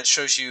query here that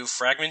shows you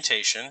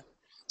fragmentation.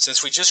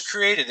 Since we just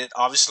created it,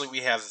 obviously we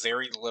have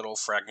very little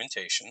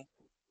fragmentation.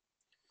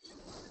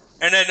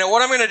 And then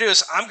what I'm going to do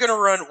is I'm going to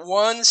run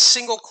one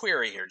single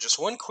query here, just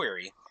one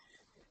query.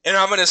 And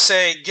I'm going to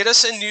say, get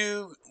us a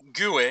new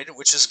GUID,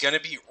 which is going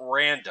to be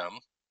random,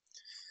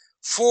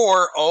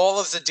 for all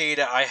of the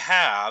data I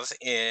have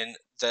in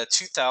the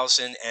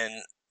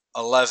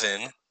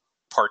 2011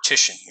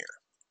 partition here.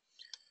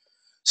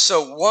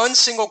 So one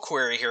single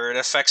query here, it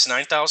affects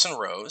 9,000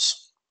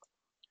 rows.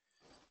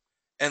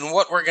 And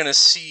what we're going to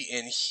see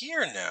in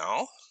here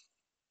now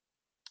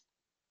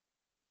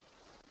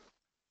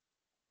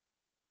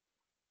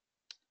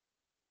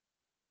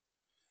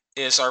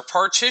is our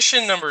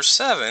partition number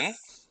 7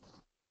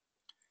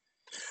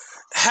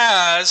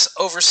 has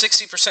over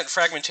 60%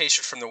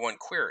 fragmentation from the one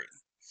query.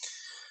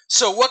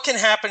 So what can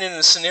happen in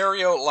a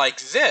scenario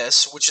like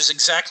this, which is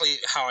exactly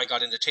how I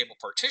got into table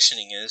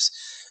partitioning, is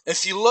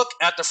if you look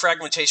at the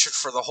fragmentation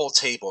for the whole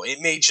table, it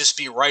may just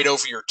be right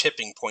over your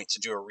tipping point to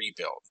do a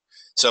rebuild.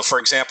 So for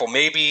example,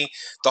 maybe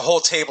the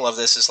whole table of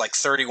this is like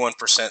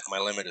 31%, my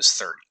limit is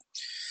 30.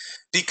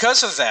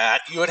 Because of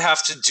that, you would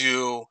have to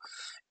do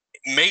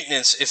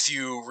maintenance if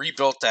you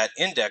rebuilt that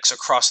index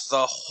across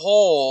the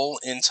whole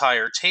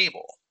entire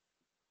table,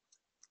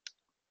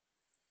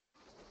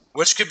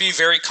 which could be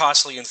very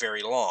costly and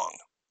very long.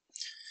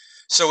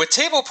 So with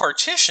table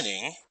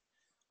partitioning,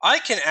 I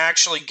can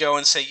actually go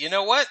and say, you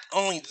know what,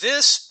 only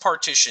this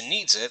partition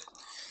needs it.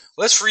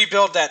 Let's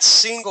rebuild that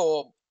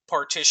single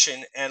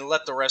partition and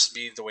let the rest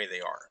be the way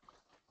they are.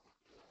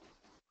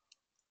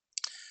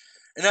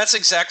 And that's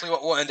exactly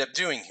what we'll end up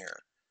doing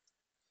here.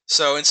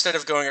 So instead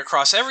of going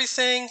across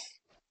everything,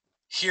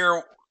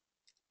 here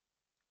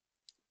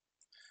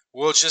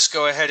we'll just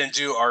go ahead and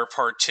do our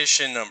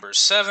partition number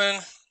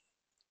 7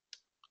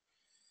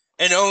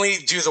 and only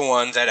do the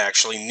one that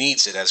actually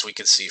needs it, as we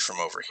can see from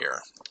over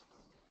here.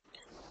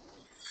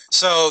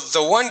 So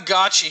the one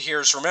gotcha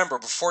here is, remember,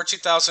 before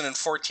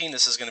 2014,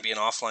 this is going to be an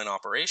offline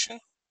operation.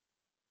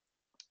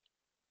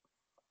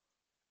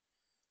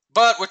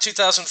 But with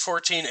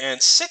 2014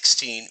 and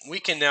 16, we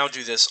can now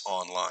do this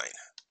online.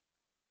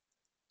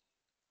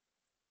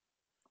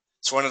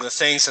 It's one of the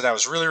things that I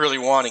was really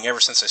wanting ever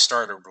since I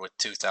started with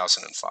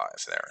 2005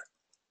 there.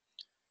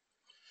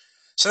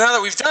 So now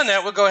that we've done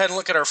that, we'll go ahead and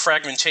look at our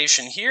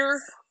fragmentation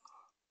here.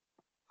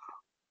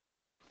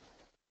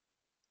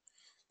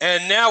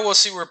 And now we'll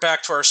see we're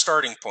back to our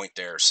starting point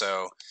there.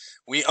 So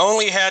we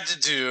only had to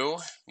do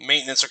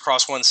maintenance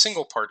across one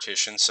single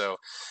partition. So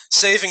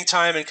saving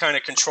time and kind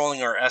of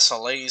controlling our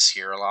SLAs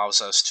here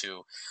allows us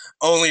to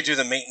only do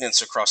the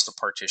maintenance across the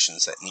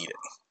partitions that need it.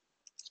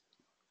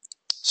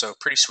 So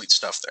pretty sweet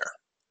stuff there.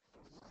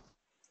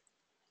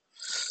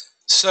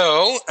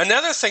 So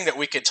another thing that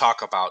we could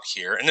talk about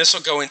here, and this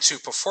will go into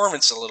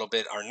performance a little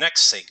bit, our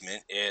next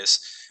segment, is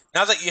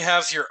now that you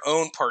have your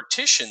own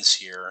partitions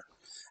here,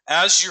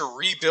 as you're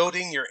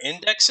rebuilding your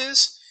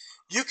indexes,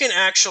 you can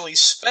actually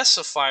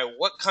specify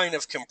what kind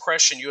of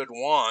compression you would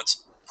want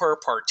per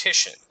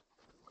partition.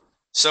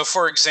 So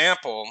for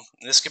example,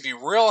 this could be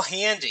real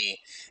handy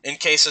in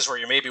cases where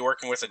you're maybe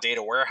working with a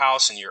data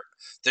warehouse and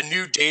the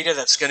new data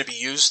that's going to be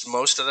used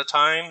most of the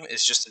time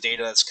is just the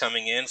data that's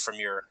coming in from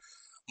your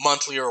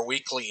monthly or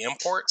weekly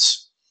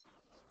imports.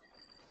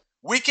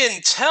 We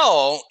can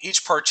tell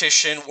each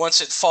partition once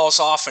it falls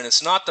off and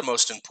it's not the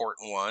most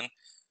important one,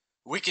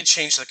 we can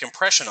change the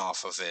compression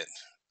off of it,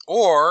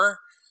 or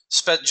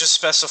just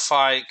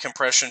specify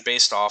compression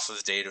based off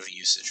of date of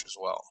usage as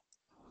well.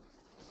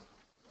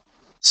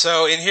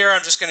 So in here,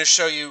 I'm just going to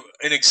show you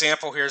an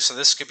example here. So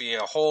this could be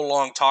a whole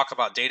long talk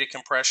about data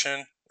compression.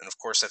 And of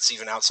course, that's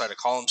even outside of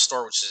column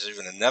store, which is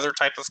even another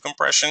type of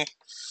compression.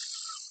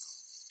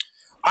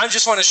 I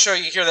just want to show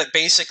you here that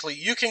basically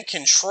you can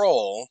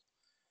control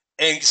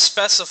and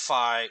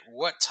specify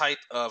what type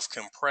of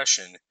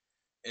compression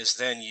is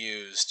then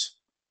used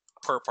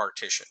per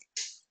partition.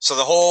 So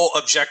the whole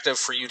objective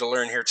for you to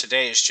learn here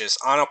today is just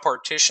on a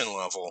partition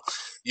level,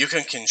 you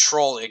can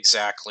control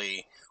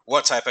exactly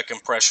what type of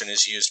compression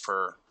is used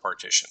per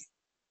partition.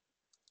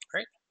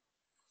 Right?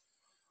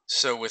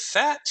 So with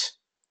that,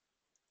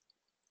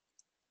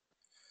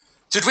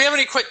 did we have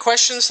any quick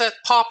questions that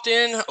popped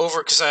in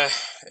over? Because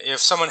if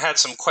someone had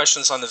some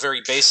questions on the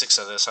very basics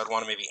of this, I'd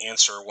want to maybe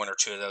answer one or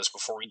two of those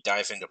before we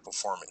dive into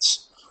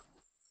performance.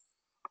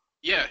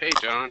 Yeah, hey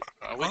John,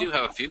 we do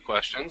have a few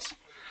questions.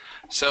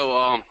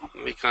 So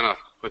let me kind of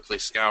quickly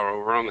scour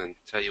over them and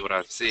tell you what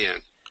I'm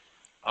seeing.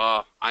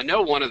 I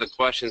know one of the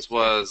questions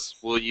was,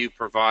 will you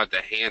provide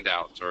the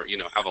handouts or,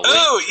 have a link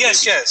Oh, to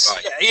yes, maybe your yes.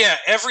 site? Yeah,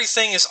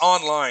 everything is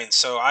online.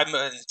 So I'm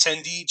an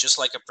attendee just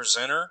like a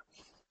presenter.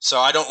 So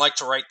I don't like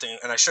to write things,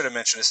 and I should have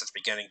mentioned this at the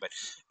beginning, but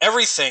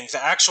everything,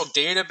 the actual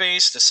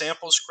database, the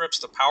sample scripts,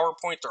 the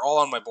PowerPoint, they're all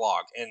on my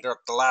blog. And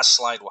the last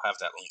slide will have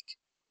that link.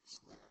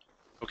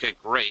 Okay,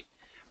 great.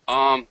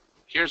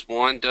 Here's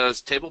one.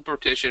 Does table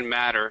partition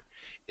matter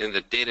in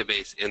the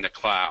database in the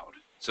cloud?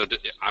 So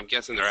I'm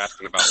guessing they're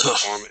asking about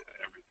performance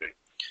and everything.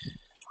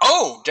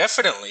 Oh,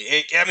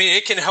 definitely. I mean,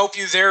 it can help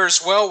you there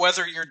as well,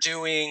 whether you're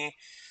doing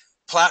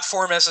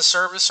platform as a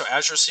service, so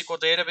Azure SQL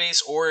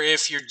Database, or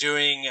if you're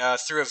doing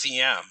through a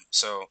VM.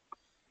 So,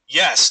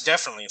 yes,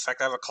 definitely. In fact,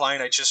 I have a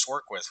client I just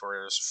work with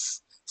where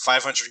there's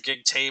 500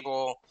 gig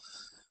table.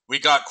 We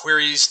got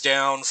queries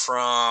down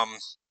from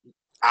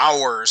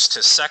hours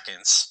to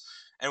seconds,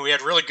 and we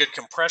had really good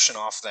compression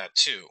off that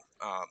too.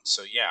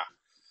 So, yeah,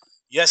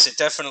 yes, it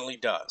definitely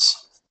does.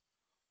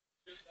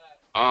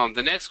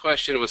 The next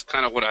question was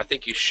kind of what I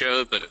think you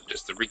showed, but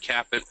just to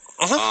recap it,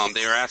 Uh-huh.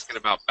 they were asking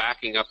about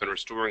backing up and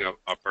restoring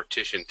a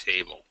partition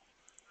table.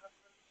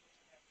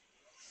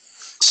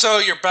 So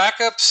your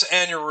backups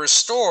and your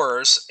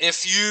restores,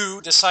 if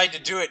you decide to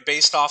do it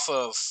based off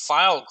of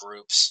file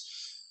groups,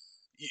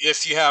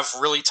 if you have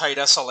really tight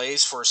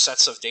SLAs for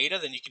sets of data,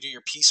 then you can do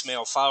your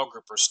piecemeal file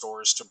group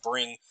restores to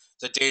bring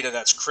the data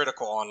that's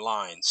critical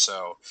online.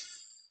 So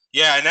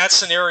yeah, in that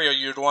scenario,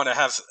 you'd want to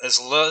have as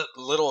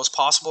little as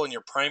possible in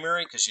your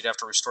primary because you'd have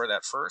to restore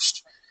that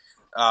first.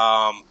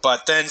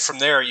 But then from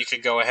there, you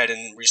could go ahead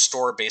and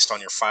restore based on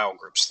your file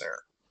groups there.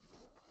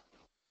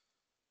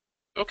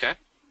 Okay.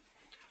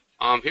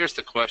 Here's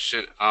the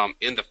question.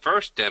 In the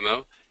first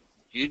demo,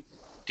 you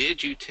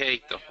did you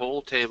take the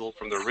whole table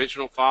from the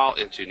original file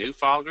into new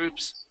file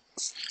groups?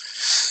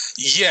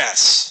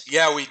 Yes,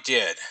 yeah, we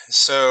did.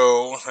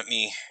 So let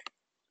me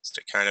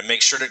to kind of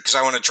make sure that, because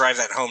I want to drive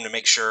that home to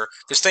make sure,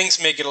 because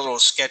things may get a little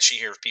sketchy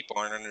here if people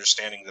aren't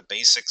understanding the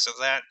basics of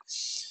that.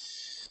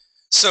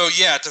 So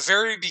yeah, at the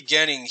very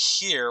beginning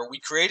here, we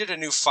created a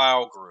new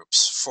file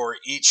groups for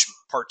each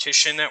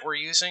partition that we're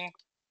using,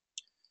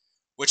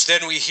 which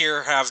then we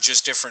here have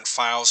just different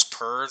files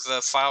per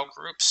the file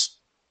groups.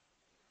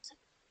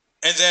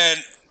 And then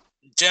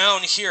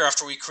down here,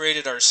 after we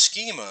created our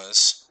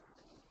schemas,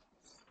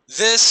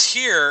 this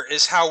here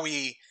is how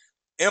we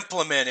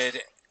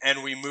implemented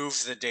and we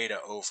moved the data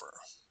over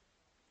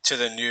to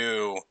the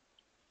new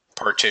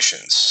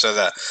partitions. So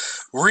that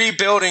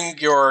rebuilding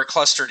your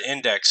clustered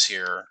index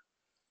here,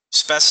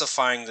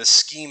 specifying the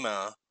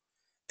schema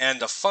and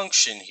the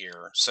function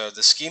here. So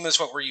the schema is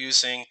what we're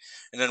using,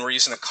 and then we're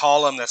using a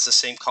column that's the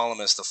same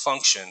column as the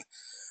function.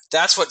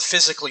 That's what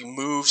physically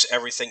moves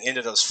everything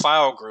into those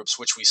file groups,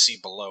 which we see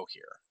below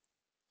here.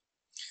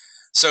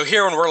 So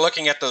here, when we're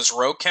looking at those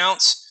row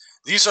counts,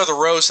 these are the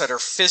rows that are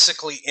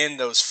physically in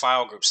those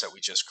file groups that we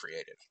just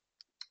created.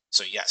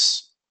 So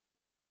yes,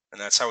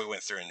 and that's how we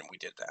went through and we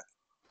did that.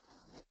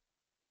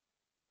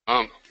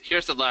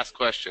 Here's the last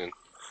question.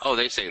 Oh,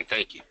 they're saying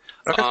thank you.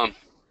 Okay.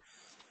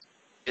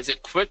 Is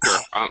it quicker?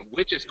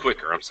 Which is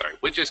quicker? I'm sorry.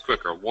 Which is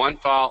quicker, one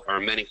file or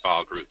many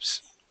file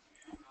groups?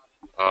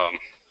 Um,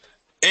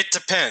 It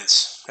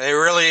depends.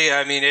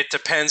 It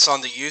depends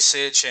on the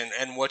usage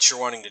and what you're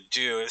wanting to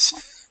do.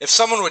 If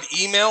someone would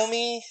email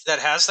me that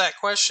has that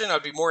question,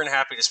 I'd be more than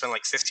happy to spend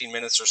like 15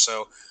 minutes or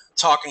so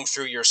talking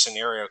through your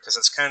scenario because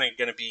it's kind of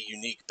going to be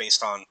unique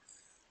based on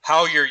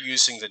how you're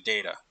using the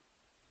data.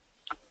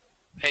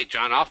 hey,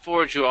 John, I'll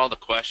forward you all the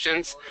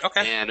questions,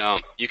 Okay. and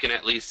you can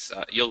at least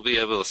you'll be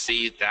able to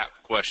see that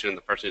question and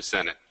the person who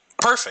sent it.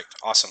 Perfect.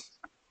 Awesome.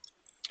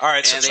 All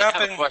right. So And they have a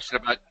jumping. question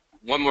about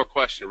one more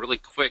question, really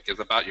quick, is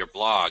about your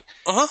blog.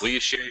 Uh Will huh. you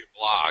share your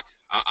blog?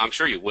 I'm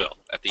sure you will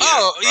at the end,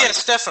 Oh right?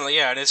 yes, definitely.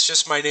 Yeah, and it's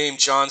just my name,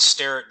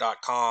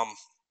 johnstarrett.com.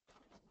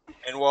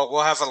 And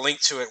we'll have a link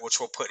to it, which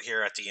we'll put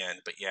here at the end.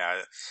 But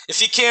yeah,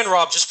 if you can,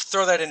 Rob, just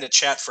throw that in the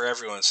chat for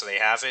everyone so they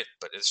have it.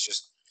 But it's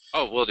just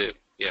Oh, we'll do.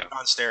 Yeah.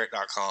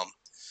 johnstarrett.com.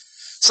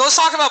 So let's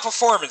talk about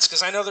performance,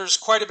 because I know there's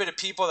quite a bit of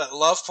people that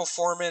love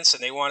performance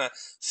and they want to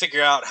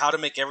figure out how to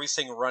make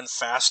everything run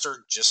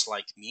faster, just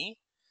like me.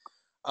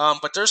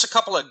 But there's a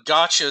couple of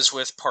gotchas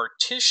with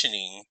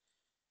partitioning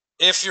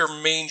if your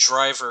main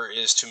driver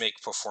is to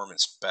make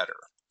performance better.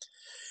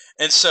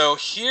 And so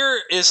here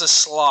is a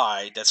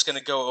slide that's going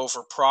to go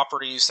over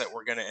properties that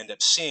we're going to end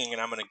up seeing,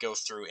 and I'm going to go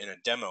through in a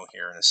demo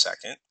here in a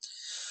second.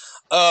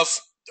 Of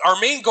our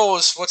main goal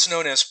is what's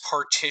known as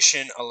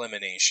partition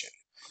elimination.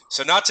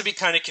 So not to be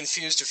kind of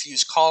confused if you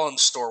use column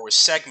store with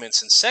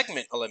segments and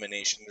segment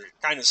elimination, they're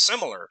kind of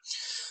similar.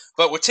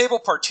 But with table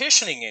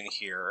partitioning in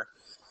here,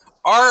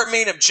 our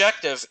main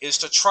objective is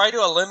to try to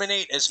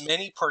eliminate as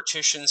many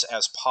partitions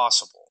as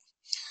possible.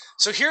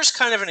 So here's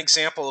kind of an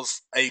example of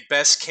a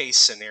best case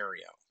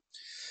scenario.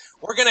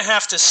 We're going to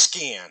have to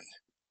scan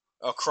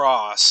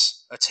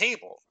across a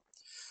table.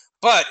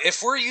 But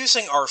if we're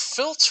using our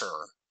filter,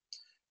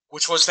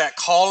 which was that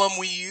column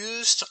we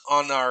used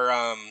on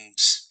our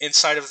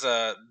inside of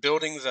the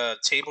building the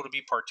table to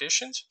be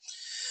partitioned,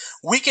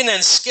 we can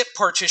then skip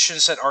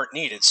partitions that aren't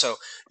needed. So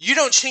you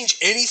don't change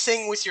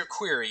anything with your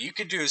query. You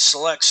could do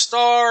select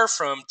star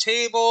from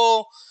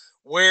table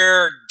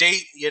where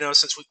date,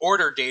 since we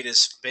order date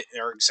is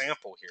our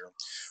example here,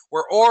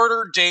 where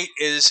order date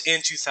is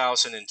in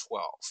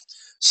 2012.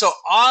 So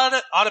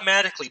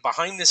automatically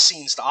behind the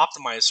scenes, the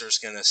optimizer is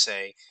going to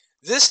say,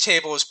 this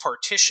table is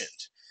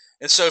partitioned.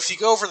 And so if you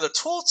go over the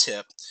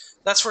tooltip,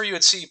 that's where you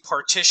would see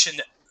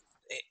partition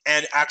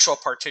and actual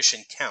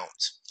partition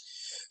count.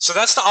 So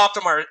that's the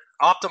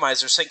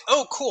optimizer saying,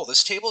 oh, cool,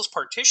 this table is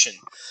partitioned,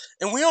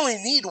 and we only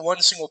need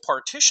one single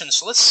partition,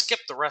 so let's skip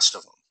the rest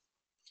of them.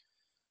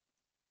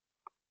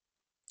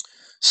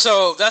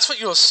 So that's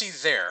what you'll see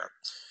there.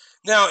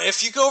 Now,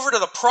 if you go over to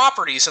the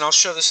properties, and I'll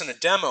show this in a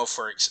demo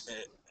for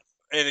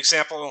an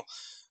example,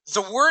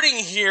 the wording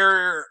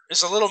here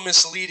is a little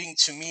misleading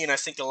to me, and I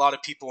think a lot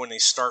of people when they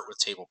start with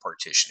table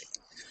partitioning.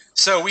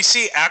 So we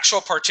see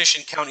actual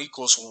partition count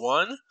equals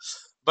 1,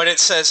 but it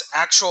says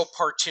actual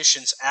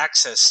partitions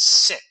access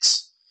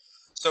 6.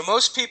 So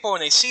most people,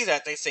 when they see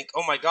that, they think,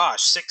 oh my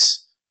gosh,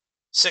 six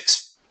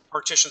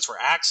partitions were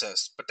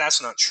accessed, but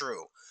that's not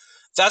true.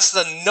 That's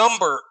the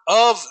number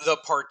of the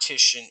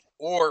partition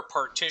or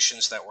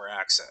partitions that were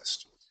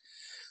accessed.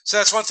 So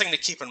that's one thing to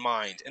keep in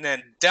mind. And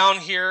then down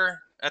here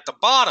at the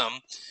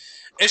bottom,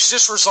 it's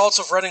just results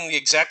of running the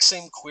exact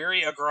same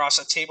query across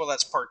a table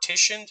that's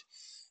partitioned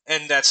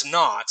and that's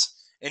not.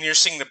 And you're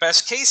seeing the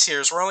best case here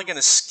is we're only going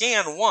to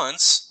scan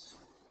once,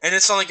 and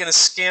it's only going to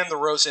scan the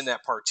rows in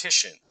that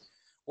partition.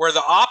 Where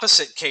the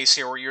opposite case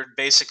here, where you'd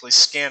basically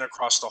scan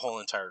across the whole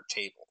entire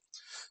table.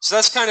 So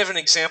that's kind of an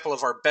example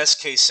of our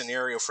best case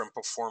scenario from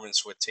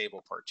performance with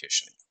table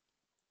partitioning.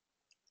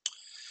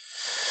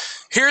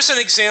 Here's an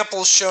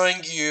example showing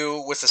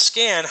you with a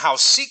scan how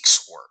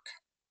seeks work.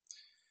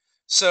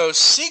 So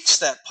seeks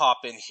that pop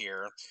in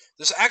here,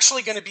 there's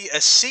actually going to be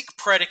a seek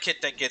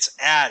predicate that gets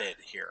added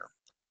here.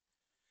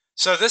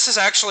 So this is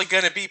actually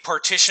going to be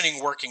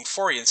partitioning working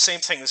for you. And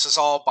same thing, this is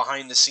all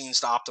behind the scenes,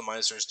 the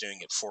optimizer is doing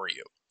it for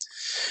you.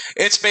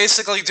 It's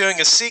basically doing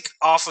a seek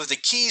off of the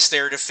keys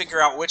there to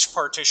figure out which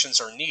partitions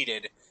are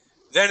needed.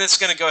 Then it's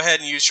going to go ahead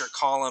and use your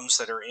columns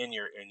that are in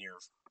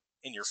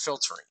your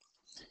filtering.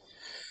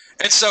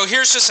 And so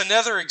here's just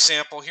another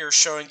example here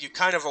showing you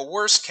kind of a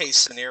worst case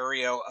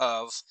scenario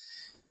of,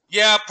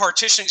 yeah,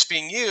 partitioning is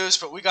being used,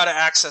 but we got to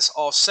access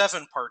all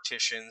 7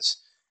 partitions.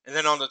 And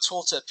then on the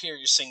tooltip here,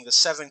 you're seeing the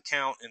 7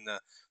 count, and the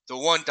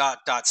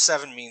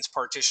 1.7 means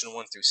partition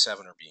 1 through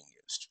 7 are being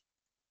used.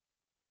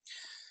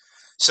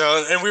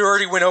 So, and we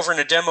already went over in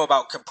a demo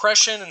about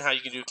compression and how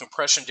you can do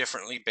compression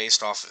differently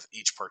based off of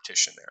each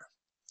partition there.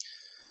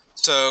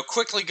 So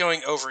quickly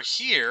going over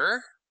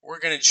here, we're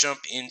going to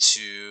jump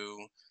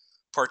into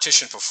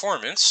partition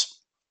performance.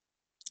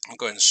 I'm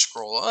going to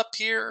scroll up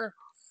here.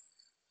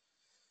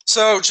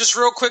 So just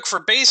real quick for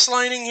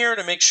baselining here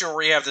to make sure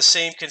we have the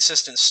same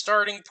consistent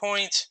starting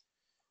point.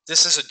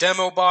 This is a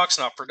demo box,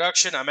 not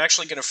production. I'm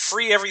actually going to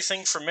free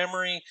everything from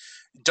memory,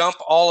 dump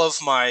all of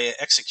my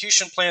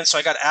execution plans, so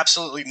I got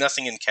absolutely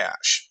nothing in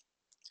cache.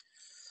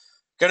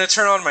 Going to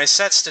turn on my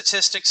set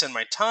statistics and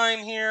my time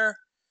here.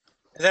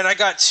 And then I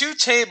got 2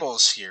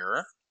 tables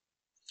here.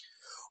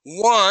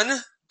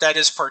 One that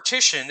is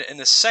partitioned, and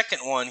the second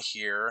one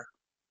here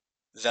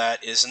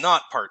that is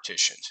not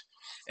partitioned.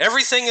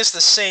 Everything is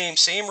the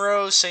same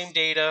rows, same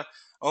data.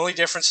 Only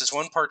difference is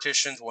one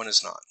partitioned, one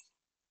is not.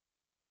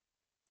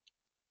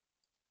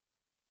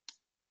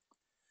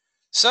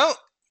 So,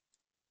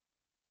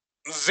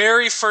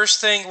 very first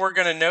thing we're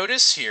going to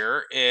notice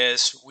here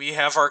is we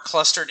have our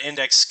clustered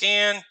index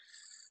scan.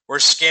 We're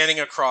scanning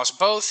across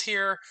both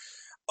here.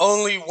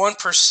 Only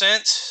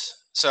 1%.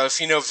 So if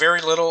you know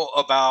very little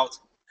about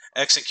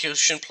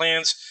execution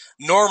plans,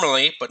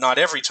 normally, but not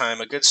every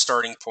time, a good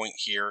starting point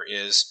here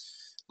is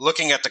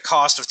looking at the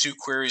cost of 2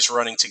 queries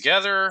running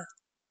together.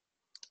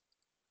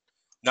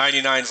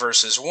 99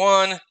 versus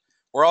 1.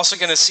 We're also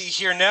going to see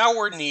here now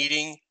we're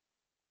needing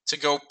to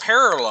go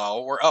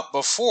parallel. We're up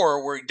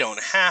before where we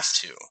don't have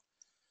to.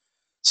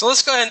 So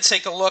let's go ahead and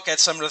take a look at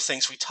some of the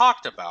things we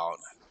talked about.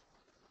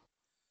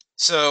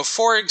 So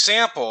for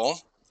example,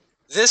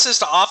 this is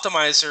the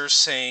optimizer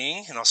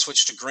saying, and I'll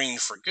switch to green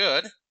for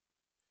good,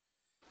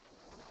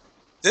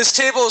 this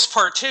table is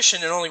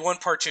partitioned and only one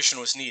partition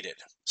was needed.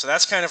 So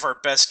that's kind of our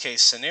best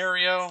case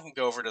scenario.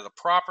 Go over to the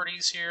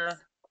properties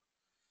here.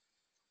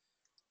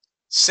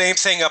 Same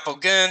thing up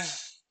again.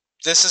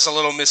 This is a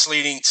little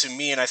misleading to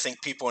me, and I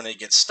think people when they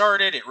get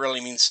started, it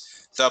really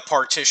means the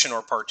partition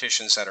or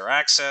partitions that are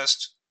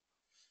accessed.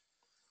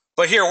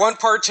 But here, one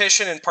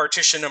partition and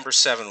partition number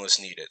 7 was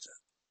needed.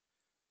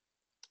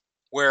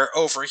 Where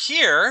over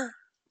here,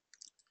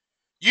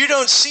 you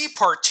don't see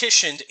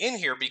partitioned in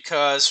here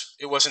because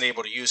it wasn't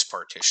able to use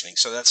partitioning.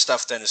 So that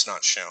stuff then is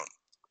not shown.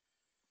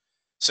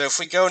 So if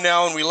we go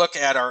now and we look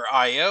at our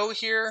I/O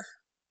here,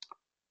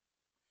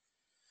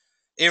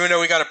 even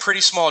though we got a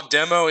pretty small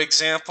demo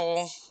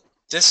example,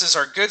 this is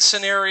our good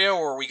scenario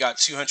where we got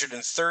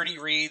 230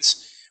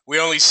 reads. we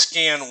only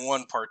scan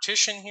one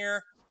partition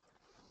here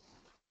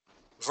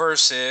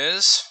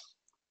versus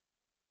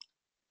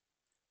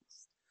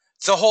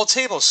the whole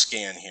table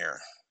scan here.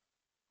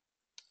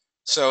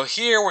 So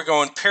here we're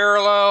going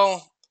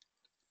parallel,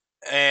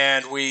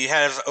 and we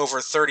have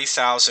over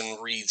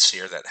 30,000 reads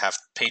here that have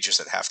pages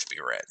that have to be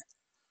read.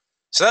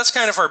 So that's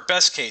kind of our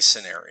best case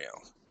scenario.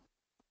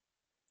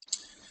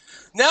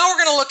 Now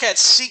we're going to look at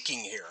seeking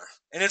here.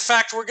 And in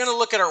fact, we're going to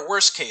look at our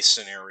worst case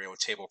scenario with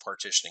table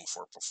partitioning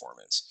for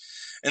performance.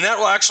 And that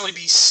will actually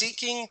be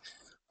seeking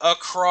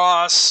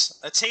across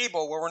a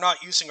table where we're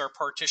not using our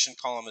partition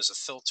column as a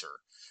filter.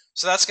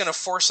 So that's going to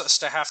force us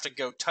to have to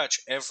go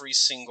touch every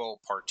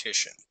single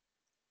partition.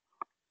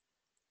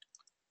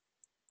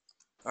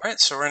 All right,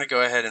 so we're going to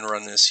go ahead and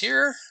run this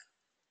here.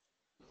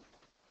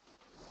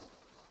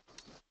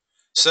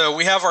 So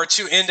we have our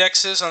two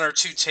indexes on our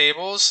two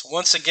tables.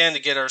 Once again, to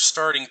get our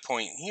starting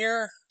point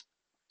here,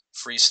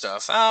 free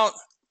stuff out,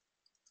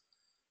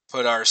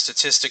 put our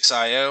statistics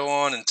IO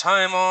on and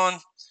time on,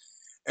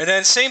 and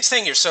then same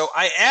thing here. So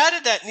I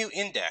added that new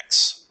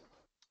index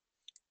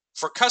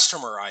for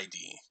customer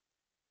ID.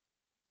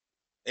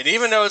 And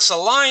even though it's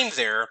aligned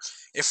there,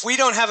 if we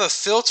don't have a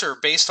filter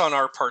based on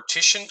our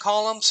partition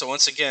column, so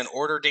once again,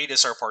 order date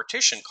is our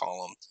partition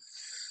column,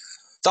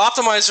 the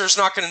optimizer is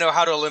not going to know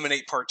how to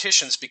eliminate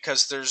partitions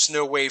because there's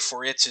no way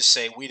for it to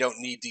say we don't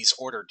need these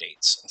order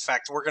dates. In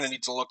fact, we're going to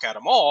need to look at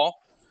them all,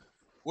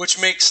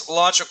 which makes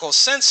logical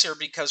sense here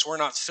because we're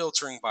not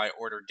filtering by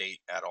order date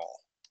at all.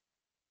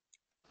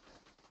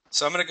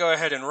 So I'm going to go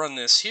ahead and run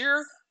this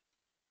here.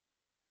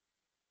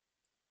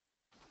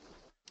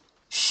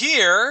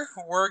 Here,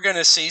 we're going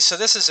to see, so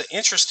this is an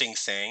interesting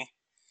thing.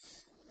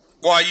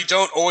 Why you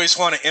don't always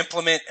want to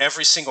implement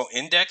every single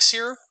index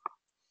here,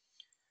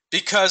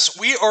 because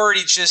we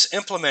already just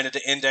implemented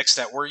the index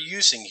that we're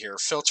using here,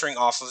 filtering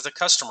off of the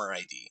customer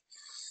ID.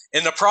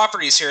 In the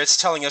properties here, it's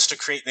telling us to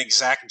create an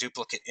exact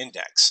duplicate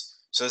index.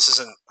 So this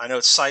is I know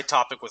it's a side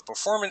topic with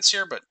performance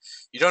here, but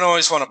you don't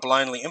always want to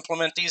blindly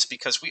implement these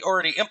because we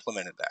already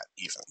implemented that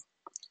even,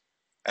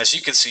 as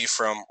you can see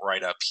from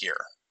right up here.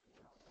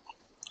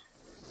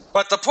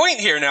 But the point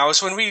here now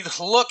is when we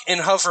look and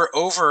hover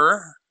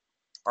over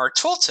our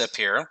tooltip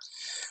here,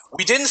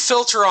 we didn't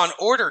filter on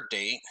order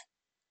date.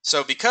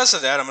 So because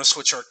of that, I'm going to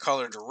switch our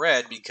color to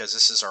red because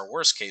this is our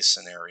worst case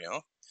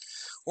scenario.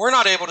 We're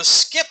not able to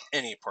skip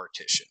any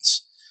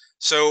partitions.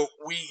 So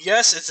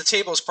yes, if the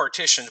table is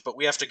partitioned, but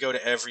we have to go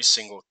to every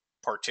single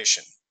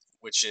partition,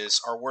 which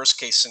is our worst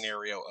case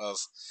scenario of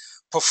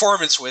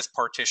performance with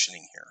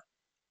partitioning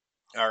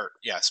here. Or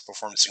yes,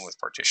 performancing with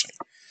partitioning.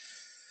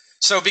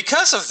 So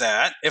because of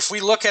that, if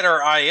we look at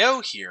our IO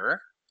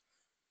here,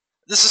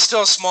 this is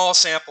still a small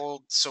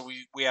sample, so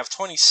we have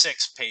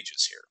 26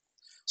 pages here.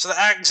 So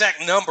the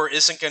exact number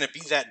isn't going to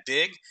be that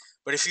big,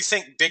 but if you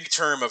think big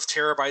term of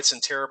terabytes and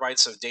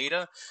terabytes of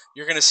data,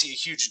 you're going to see a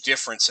huge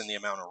difference in the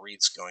amount of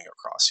reads going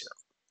across here.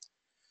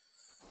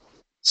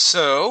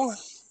 So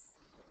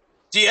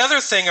the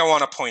other thing I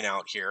want to point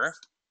out here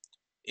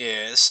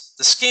is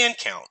the scan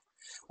count.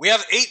 We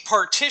have 8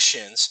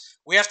 partitions.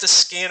 We have to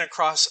scan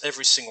across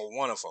every single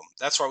one of them.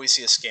 That's why we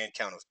see a scan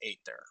count of 8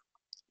 there.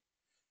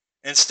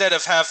 Instead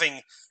of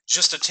having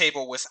just a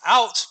table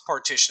without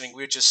partitioning,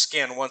 we would just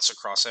scan once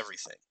across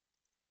everything.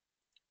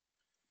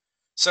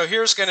 So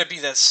here's going to be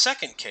that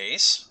second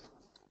case.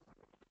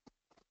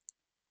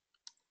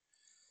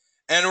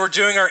 And we're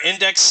doing our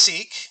index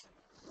seek.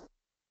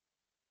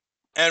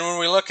 And when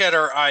we look at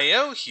our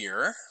IO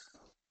here,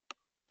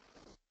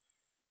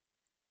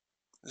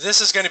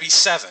 this is going to be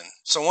 7.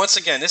 So once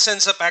again, this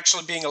ends up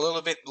actually being a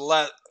little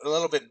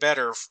bit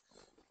better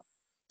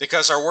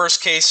because our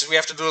worst case is we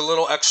have to do a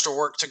little extra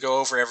work to go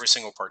over every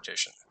single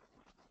partition.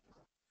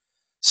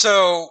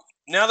 So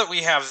now that we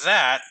have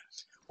that,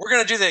 we're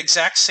going to do the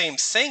exact same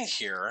thing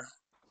here,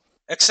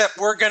 except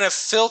we're going to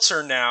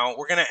filter now.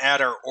 We're going to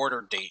add our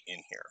order date in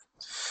here.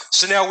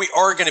 So now we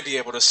are going to be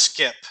able to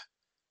skip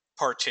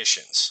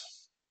partitions.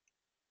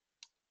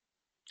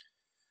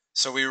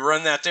 So we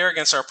run that there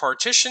against our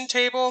partition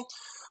table.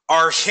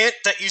 Our hint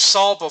that you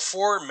saw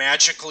before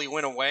magically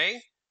went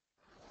away.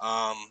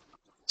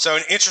 So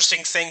an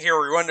interesting thing here,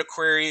 we run the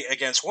query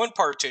against one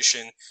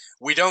partition.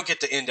 We don't get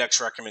the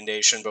index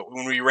recommendation, but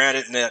when we ran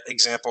it in that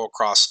example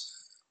across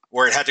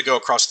where it had to go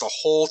across the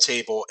whole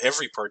table,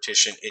 every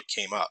partition, it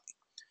came up.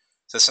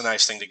 So that's a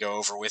nice thing to go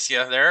over with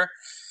you there.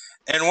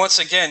 And once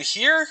again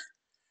here,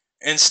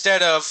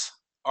 instead of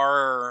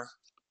our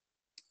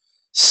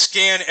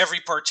scan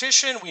every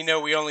partition, we know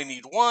we only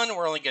need one.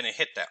 We're only going to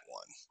hit that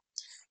one.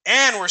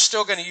 And we're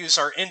still going to use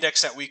our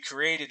index that we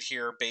created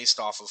here based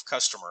off of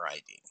customer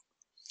ID.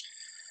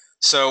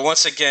 So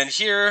once again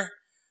here,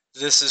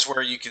 this is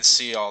where you can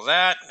see all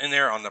that in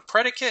there on the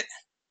predicate.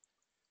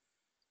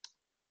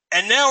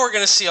 And now we're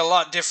going to see a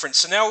lot different.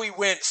 So now we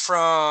went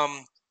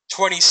from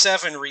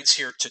 27 reads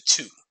here to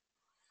 2.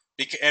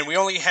 And we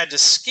only had to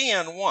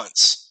scan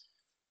once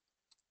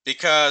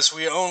because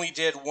we only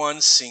did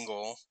one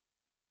single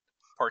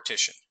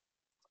partition.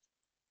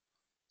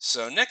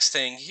 So next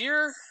thing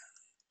here,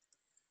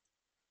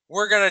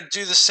 we're going to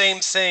do the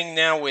same thing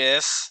now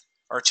with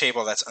our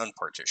table that's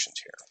unpartitioned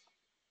here.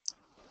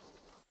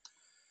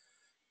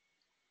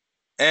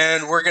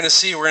 And we're going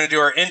to do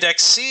our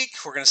index seek.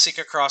 We're going to seek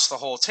across the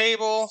whole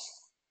table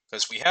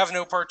because we have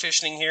no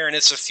partitioning here, and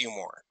it's a few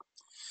more.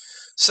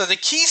 So the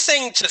key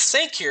thing to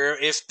think here,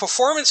 if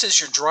performance is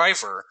your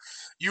driver,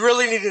 you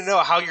really need to know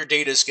how your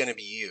data is going to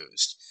be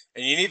used.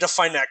 And you need to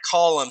find that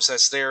columns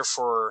that's there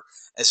for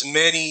as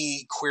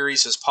many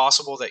queries as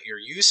possible that you're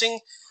using,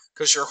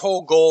 because your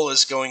whole goal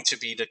is going to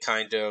be to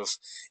kind of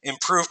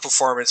improve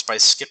performance by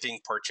skipping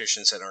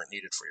partitions that aren't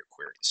needed for your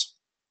queries.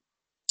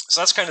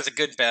 So that's kind of the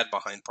good bad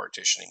behind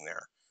partitioning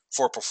there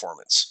for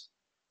performance.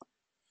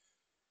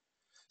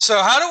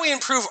 So how do we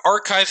improve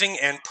archiving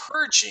and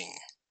purging?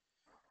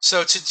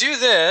 So to do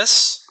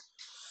this,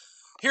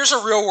 here's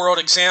a real world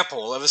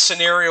example of a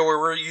scenario where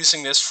we're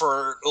using this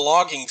for a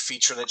logging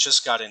feature that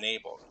just got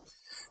enabled.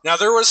 Now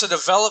there was a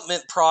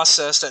development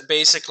process that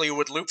basically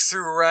would loop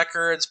through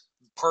records,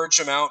 purge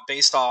them out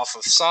based off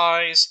of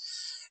size,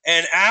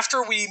 and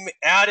after we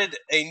added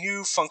a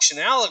new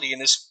functionality,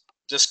 and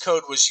this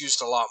code was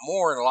used a lot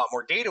more and a lot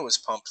more data was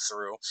pumped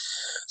through,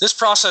 this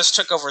process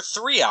took over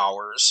 3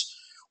 hours.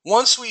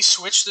 Once we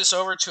switched this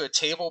over to a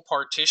table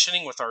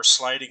partitioning with our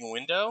sliding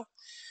window,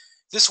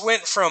 this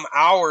went from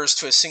hours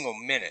to a single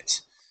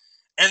minute.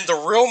 And the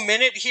real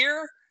minute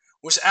here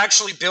was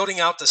actually building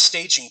out the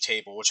staging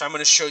table, which I'm going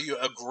to show you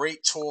a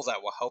great tool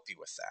that will help you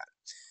with that.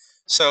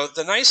 So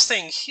the nice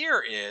thing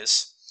here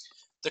is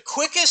the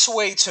quickest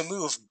way to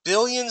move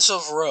billions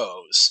of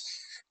rows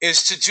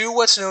is to do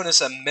what's known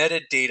as a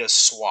metadata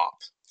swap.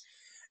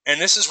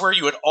 And this is where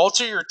you would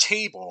alter your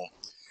table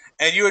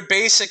and you would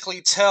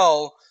basically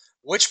tell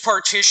which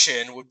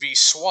partition would be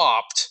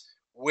swapped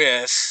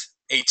with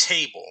a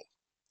table.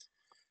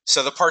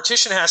 So the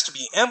partition has to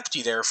be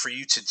empty there for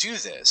you to do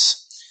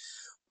this.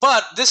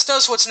 But this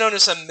does what's known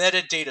as a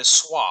metadata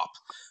swap.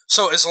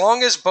 So as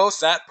long as both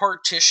that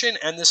partition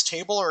and this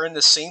table are in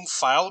the same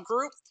file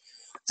group,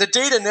 the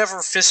data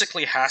never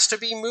physically has to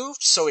be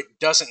moved, so it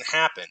doesn't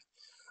happen.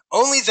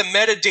 Only the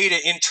metadata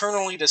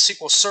internally to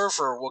SQL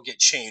Server will get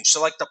changed.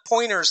 So like the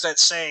pointers that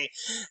say,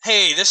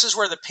 hey, this is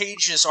where the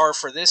pages are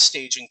for this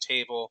staging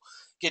table,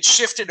 get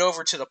shifted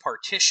over to the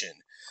partition.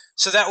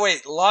 So that way,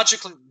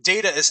 logically,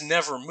 data is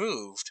never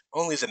moved,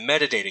 only the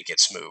metadata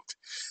gets moved.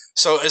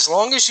 So as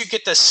long as you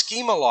get the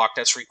schema lock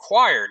that's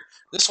required,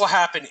 this will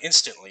happen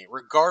instantly,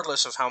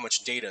 regardless of how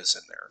much data is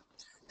in there,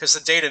 because the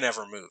data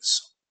never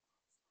moves.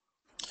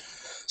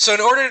 So in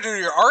order to do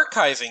your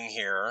archiving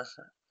here,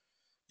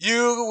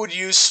 you would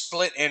use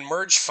split and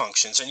merge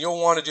functions, and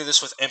you'll want to do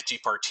this with empty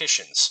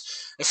partitions.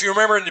 If you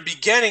remember in the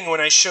beginning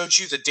when I showed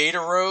you the data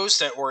rows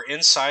that were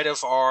inside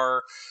of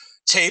our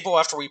table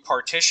after we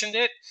partitioned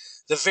it,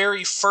 the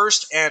very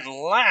first and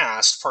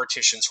last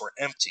partitions were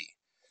empty.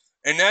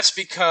 And that's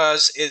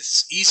because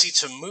it's easy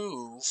to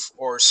move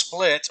or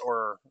split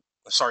or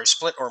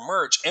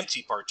merge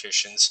empty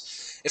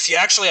partitions. If you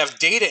actually have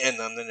data in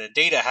them, then the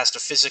data has to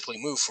physically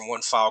move from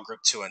one file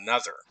group to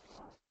another.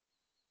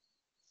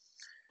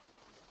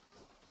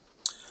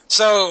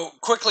 So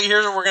quickly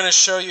here we're going to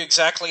show you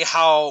exactly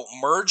how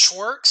merge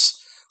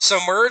works. So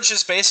merge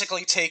is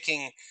basically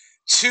taking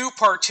two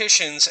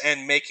partitions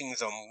and making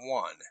them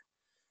one.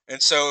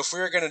 And so if we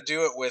were going to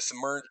do it with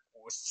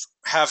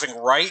having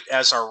right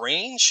as our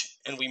range,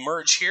 and we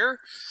merge here,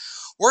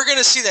 we're going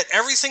to see that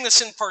everything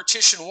that's in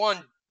partition 1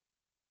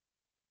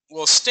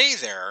 will stay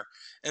there,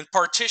 and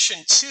partition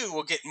 2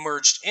 will get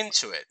merged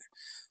into it.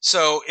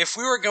 So if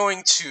we were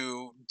going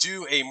to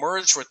do a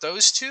merge with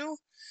those two,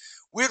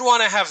 we'd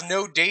want to have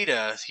no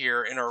data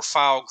here in our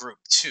file group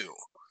 2.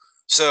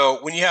 So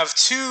when you have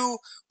two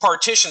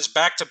partitions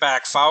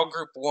back-to-back, file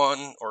group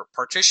 1 or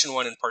partition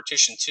 1 and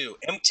partition 2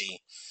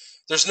 empty,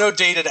 there's no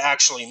data to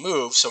actually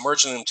move, so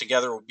merging them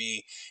together will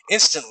be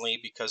instantly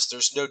because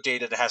there's no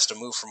data that has to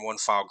move from one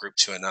file group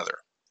to another.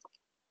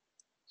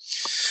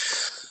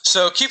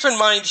 So keep in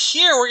mind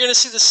here, we're going to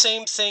see the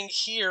same thing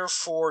here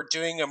for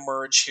doing a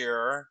merge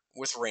here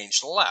with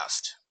range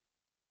left.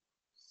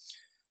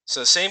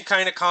 So same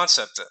kind of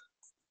concept.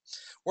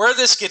 Where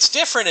this gets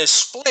different is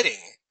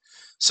splitting.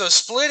 So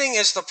splitting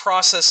is the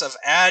process of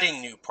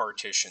adding new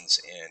partitions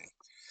in.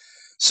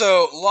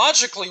 So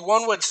logically,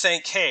 one would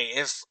think, hey,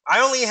 if I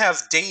only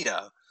have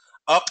data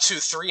up to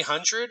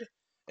 300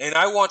 and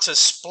I want to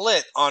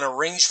split on a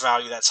range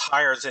value that's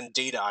higher than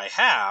data I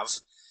have,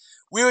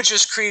 we would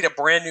just create a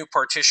brand new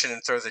partition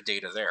and throw the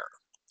data there.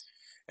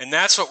 And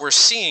that's what we're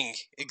seeing,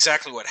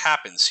 exactly what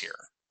happens here.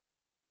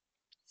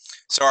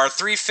 So our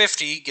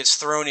 350 gets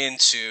thrown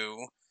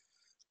into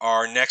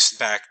our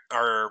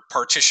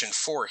partition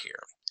 4 here.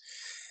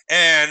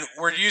 And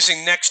we're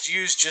using next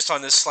use just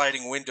on this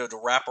sliding window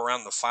to wrap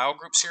around the file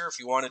groups here. If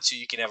you wanted to,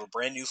 you can have a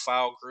brand new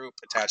file group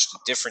attached to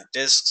different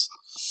disks.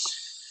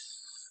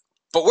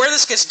 But where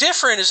this gets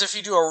different is if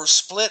you do a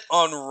split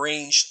on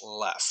range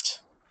left.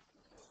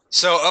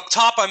 So up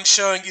top, I'm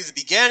showing you the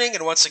beginning.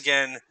 And once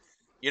again,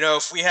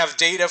 if we have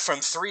data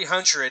from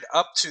 300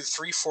 up to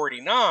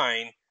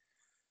 349,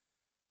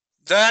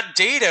 that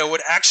data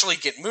would actually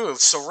get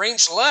moved. So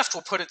range left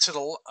will put it to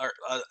the,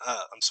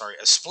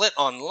 a split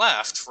on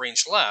left,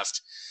 range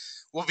left,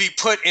 will be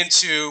put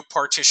into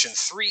partition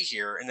 3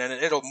 here, and then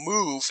it'll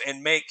move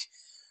and make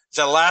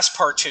the last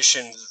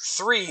partition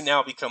 3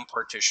 now become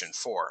partition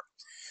 4.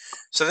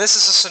 So this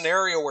is a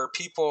scenario where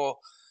people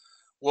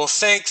will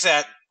think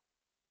that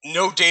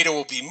no data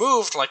will be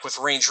moved, like with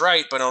range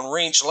right, but on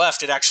range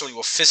left, it actually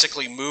will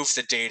physically move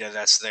the data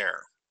that's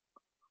there.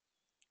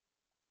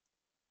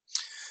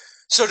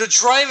 So to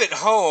drive it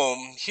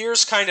home,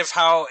 here's kind of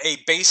how a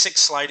basic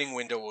sliding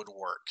window would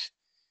work,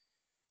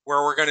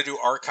 where we're going to do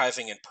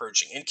archiving and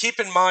purging. And keep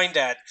in mind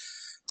that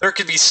there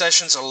could be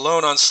sessions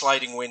alone on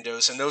sliding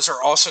windows, and those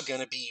are also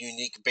going to be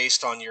unique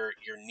based on your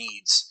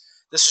needs.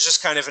 This is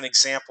just kind of an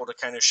example to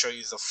kind of show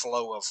you the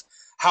flow of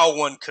how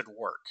one could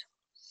work,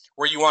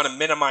 where you want to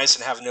minimize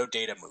and have no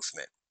data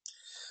movement.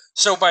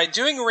 So by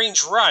doing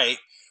range right,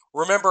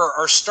 remember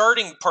our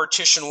starting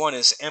partition 1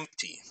 is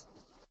empty.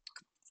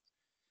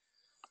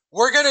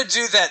 We're going to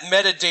do that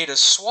metadata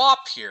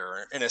swap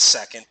here in a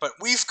second, but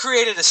we've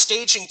created a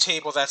staging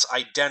table that's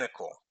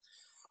identical.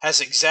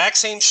 Has exact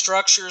same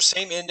structure,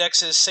 same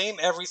indexes, same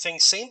everything,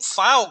 same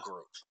file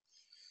group.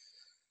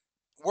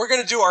 We're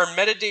going to do our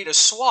metadata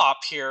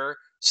swap here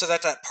so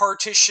that that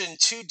partition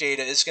 2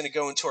 data is going to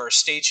go into our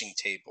staging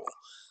table.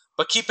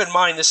 But keep in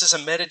mind, this is a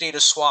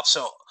metadata swap,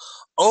 so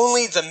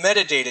only the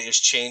metadata is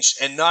changed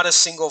and not a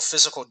single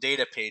physical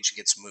data page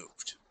gets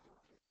moved.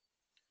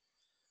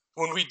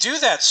 When we do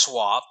that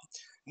swap,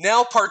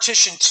 now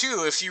partition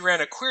 2, if you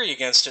ran a query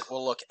against it,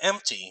 will look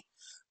empty,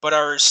 but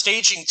our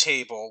staging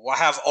table will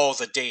have all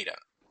the data.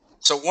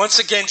 So once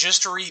again,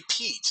 just to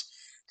repeat,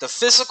 the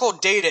physical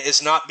data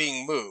is not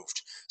being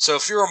moved. So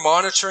if you were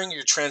monitoring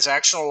your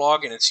transactional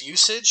log and its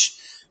usage,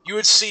 you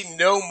would see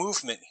no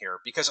movement here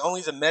because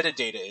only the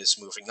metadata is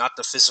moving, not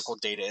the physical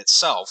data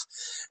itself.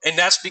 And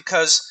that's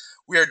because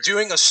we are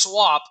doing a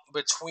swap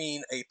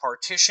between a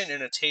partition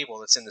and a table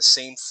that's in the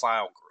same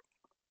file group.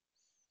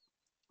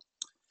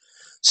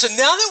 So now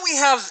that we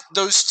have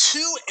those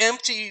two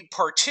empty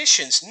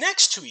partitions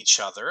next to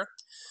each other,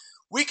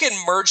 we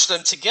can merge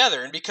them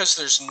together. And because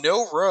there's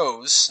no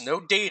rows, no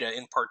data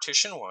in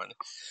partition 1,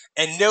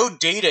 and no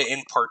data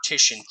in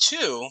partition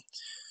 2,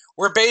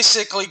 we're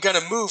basically going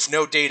to move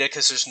no data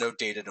because there's no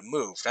data to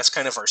move. That's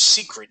kind of our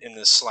secret in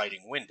this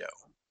sliding window.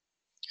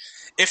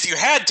 If you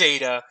had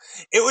data,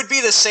 it would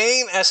be the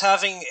same as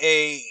having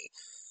a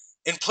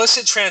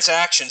implicit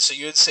transaction. So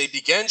you would say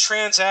begin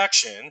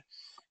transaction,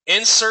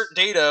 insert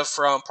data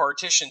from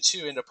partition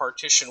 2 into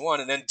partition 1,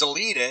 and then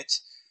delete it,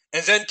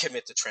 and then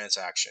commit the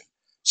transaction.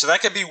 So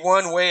that could be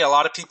one way a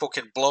lot of people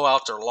could blow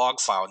out their log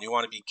file, and you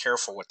want to be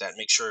careful with that.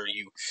 Make sure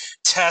you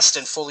test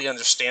and fully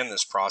understand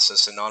this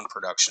process in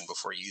non-production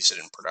before you use it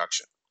in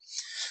production.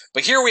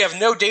 But here we have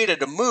no data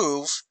to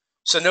move,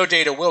 so no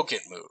data will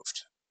get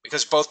moved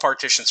because both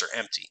partitions are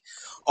empty.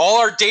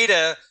 All our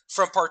data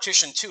from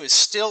partition 2 is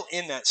still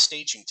in that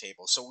staging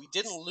table, so we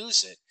didn't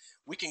lose it.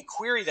 We can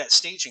query that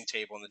staging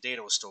table and the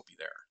data will still be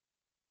there.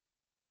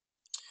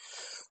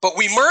 But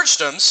we merged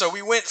them, so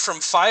we went from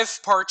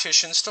 5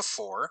 partitions to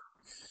 4.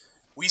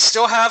 We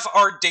still have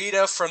our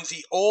data from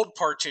the old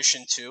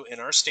partition 2 in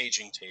our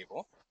staging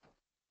table.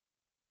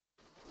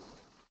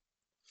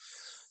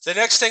 The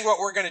next thing what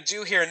we're going to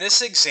do here in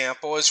this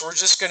example is we're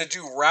just going to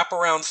do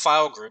wraparound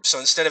file groups. So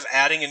instead of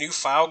adding a new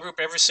file group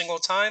every single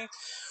time,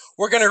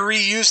 we're going to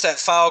reuse that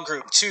file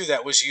group 2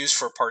 that was used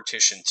for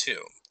partition 2.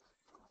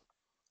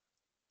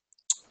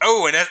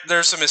 Oh, and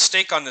there's a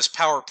mistake on this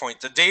PowerPoint.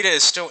 The data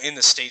is still in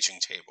the staging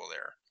table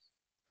there.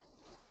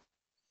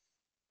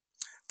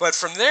 But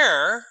from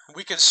there,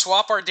 we can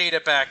swap our data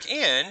back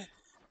in,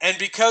 and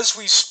because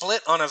we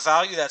split on a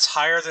value that's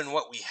higher than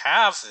what we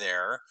have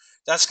there,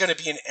 that's going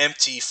to be an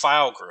empty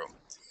file group.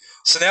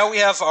 So now we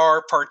have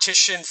our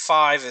partition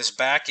 5 is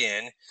back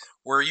in.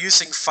 We're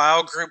using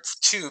file group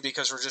 2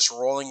 because we're just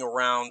rolling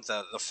around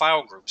the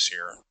file groups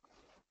here.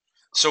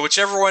 So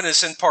whichever one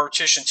is in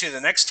partition 2,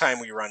 the next time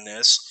we run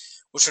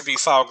this, which would be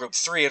file group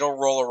 3, it'll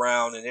roll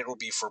around and it'll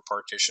be for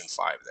partition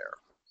 5 there.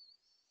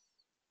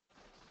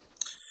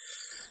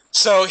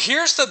 So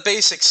here's the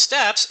basic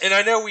steps, and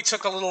I know we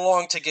took a little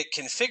long to get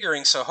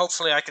configuring, so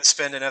hopefully I can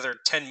spend another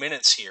 10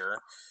 minutes here.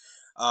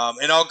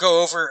 And I'll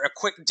go over a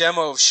quick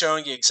demo of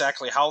showing you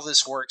exactly how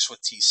this works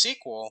with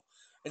T-SQL,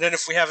 and then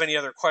if we have any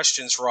other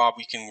questions, Rob,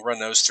 you can run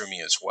those through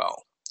me as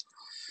well.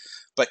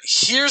 But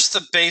here's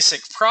the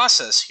basic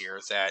process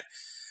here that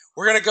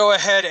we're going to go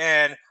ahead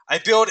and I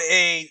build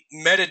a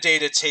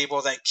metadata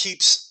table that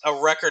keeps a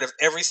record of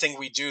everything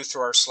we do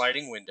through our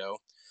sliding window.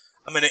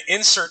 I'm going to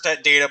insert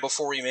that data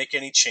before we make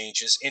any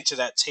changes into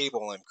that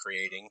table I'm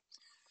creating.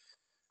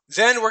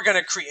 Then we're going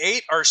to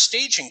create our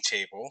staging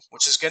table,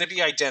 which is going to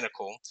be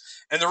identical.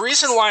 And the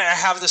reason why I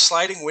have the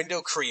sliding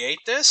window create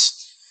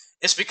this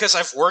is because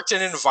I've worked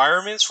in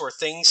environments where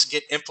things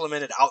get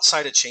implemented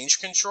outside of change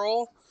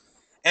control.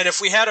 And if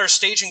we had our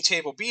staging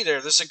table be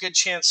there, there's a good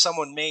chance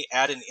someone may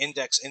add an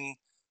index in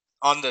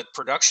on the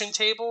production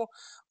table,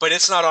 but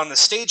it's not on the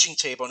staging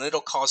table, and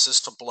it'll cause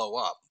this to blow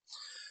up.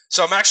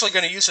 So I'm actually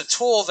going to use a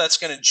tool that's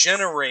going to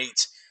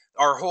generate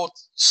our whole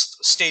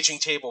staging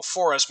table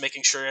for us,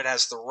 making sure it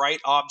has the right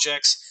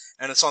objects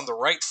and it's on the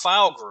right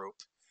file group,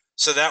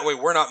 so that way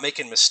we're not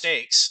making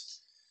mistakes.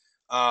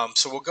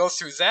 So we'll go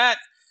through that.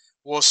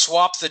 We'll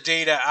swap the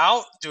data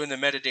out, doing the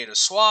metadata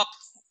swap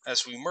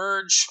as we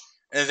merge,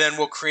 and then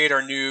we'll create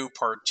our new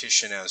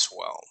partition as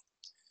well.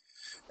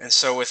 And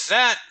so with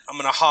that, I'm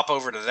going to hop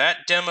over to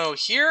that demo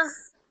here.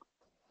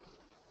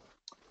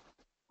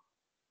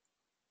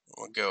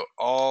 We'll go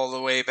all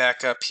the way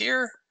back up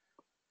here.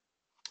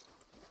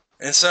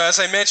 And so as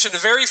I mentioned, the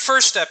very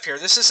first step here,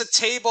 this is a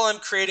table I'm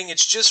creating.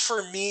 It's just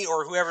for me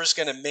or whoever's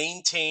going to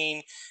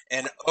maintain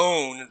and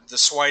own the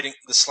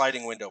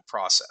sliding window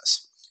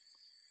process.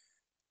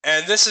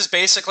 And this is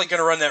basically going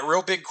to run that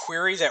real big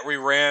query that we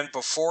ran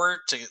before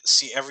to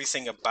see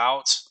everything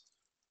about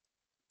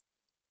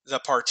the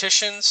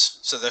partitions.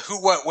 So the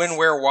who, what, when,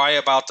 where, why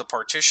about the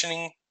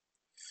partitioning.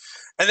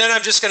 And then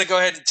I'm just going to go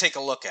ahead and take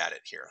a look at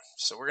it here.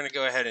 So we're going to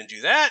go ahead and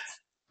do that.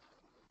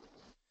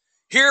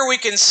 Here we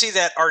can see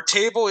that our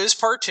table is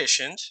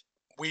partitioned.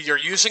 We are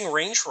using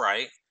range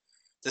right.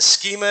 The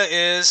schema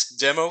is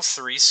demo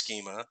 3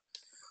 schema.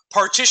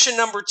 Partition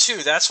number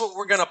 2, that's what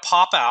we're going to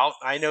pop out.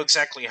 I know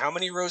exactly how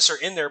many rows are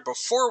in there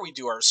before we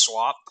do our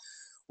swap,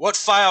 what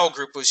file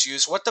group was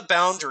used, what the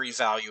boundary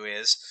value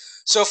is.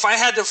 So if I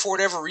had to, for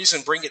whatever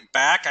reason, bring it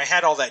back, I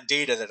had all that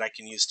data that I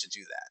can use to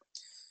do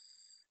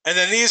that. And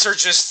then these are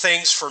just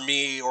things for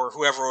me or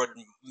whoever would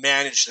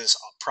manage this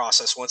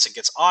process once it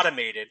gets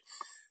automated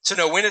to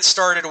know when it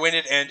started, when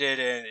it ended,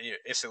 and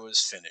if it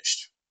was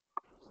finished.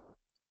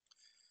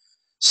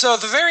 So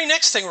the very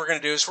next thing we're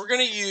going to do is we're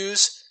going to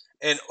use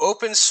an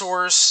open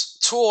source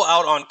tool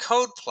out on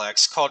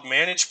CodePlex called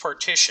Manage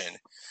Partition.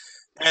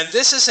 And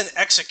this is an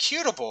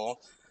executable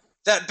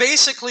that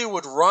basically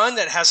would run,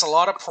 that has a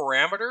lot of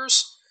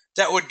parameters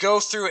that would go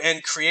through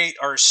and create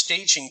our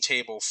staging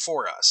table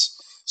for us.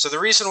 So the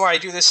reason why I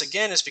do this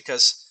again is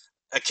because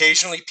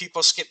occasionally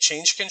people skip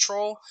change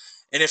control.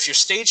 And if your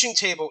staging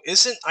table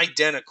isn't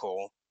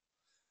identical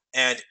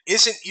and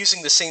isn't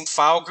using the same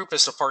file group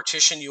as the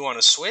partition you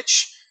want to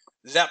switch,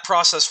 that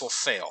process will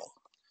fail.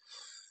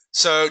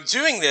 So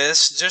doing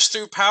this just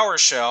through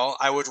PowerShell,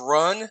 I would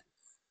run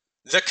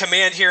the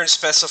command here and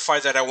specify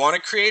that I want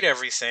to create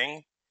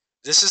everything.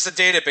 This is the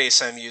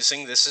database I'm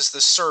using. This is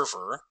the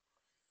server.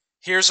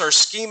 Here's our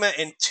schema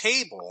and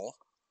table.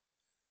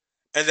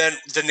 And then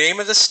the name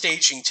of the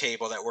staging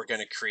table that we're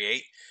going to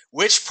create,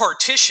 which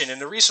partition, and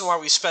the reason why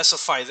we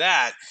specify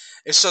that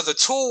is so the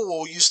tool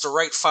will use the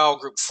right file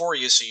group for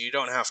you so you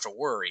don't have to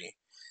worry.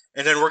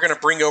 And then we're going to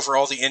bring over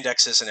all the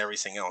indexes and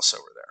everything else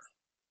over there.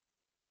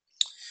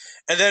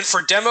 And then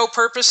for demo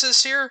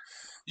purposes here,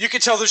 you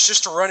can tell this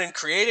just to run and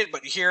create it,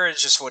 but here it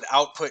just would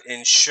output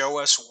and show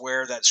us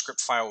where that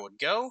script file would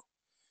go.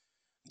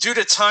 Due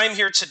to time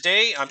here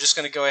today, I'm just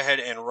going to go ahead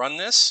and run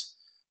this.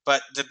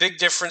 But the big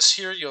difference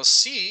here you'll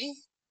see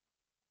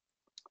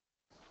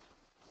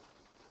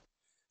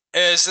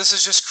is this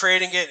is just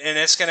creating it, and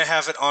it's going to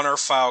have it on our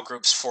file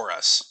groups for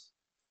us.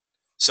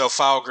 So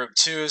file group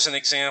 2 is an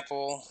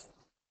example.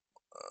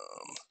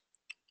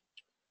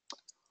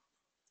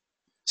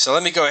 So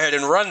let me go ahead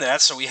and run that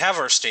so we have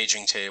our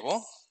staging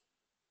table.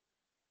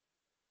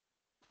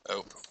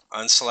 Oh,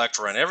 unselect,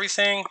 run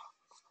everything.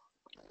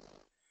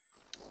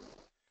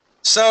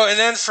 So, and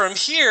then from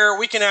here,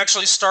 we can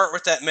actually start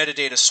with that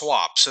metadata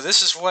swap. So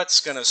this is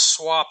what's going to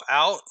swap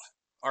out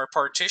our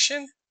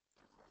partition.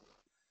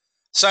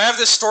 So I have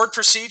this stored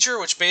procedure,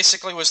 which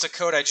basically was the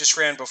code I just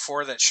ran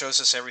before that shows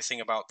us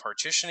everything about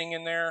partitioning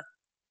in there.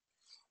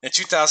 In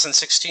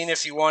 2016,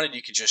 if you wanted,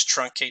 you could just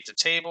truncate the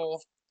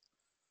table.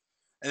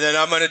 And then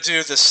I'm going to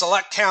do the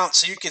select count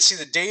so you can see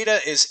the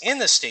data is in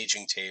the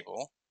staging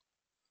table.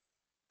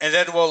 And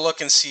then we'll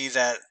look and see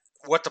that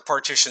what the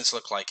partitions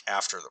look like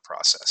after the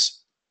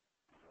process.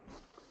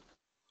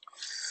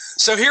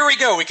 So here we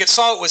go. We could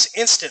saw it was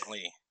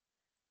instantly.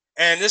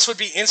 And this would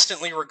be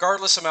instantly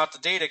regardless about the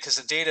data because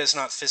the data is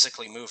not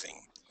physically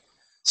moving.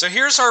 So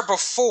here's our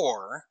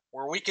before,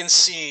 where we can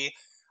see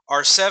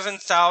our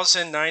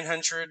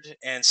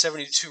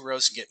 7,972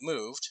 rows get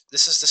moved.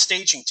 This is the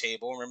staging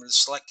table. Remember the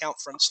select count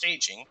from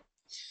staging.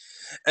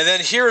 And then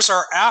here's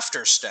our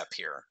after step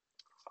here.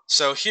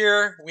 So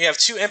here we have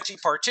 2 empty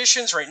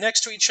partitions right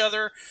next to each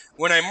other.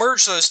 When I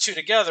merge those 2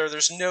 together,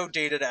 there's no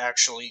data to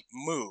actually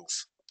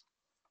move.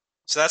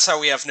 So that's how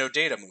we have no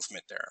data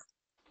movement there.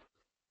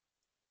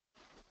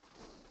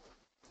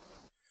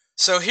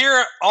 So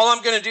here, all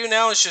I'm going to do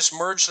now is just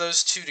merge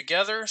those 2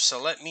 together.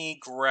 So let me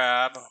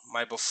grab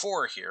my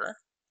before here.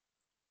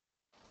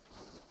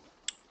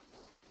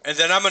 And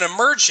then I'm going to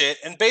merge it.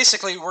 And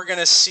basically, we're going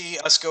to see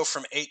us go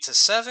from 8 to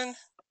 7.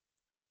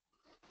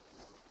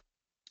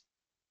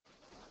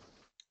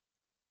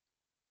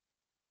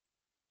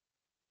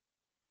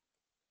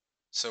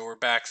 So we're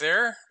back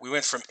there. We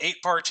went from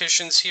 8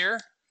 partitions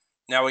here.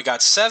 Now we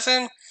got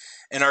 7.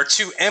 And our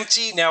 2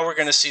 empty, now we're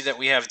going to see that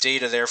we have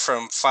data there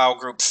from file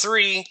group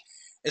 3.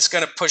 It's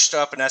going to push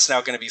up, and that's now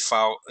going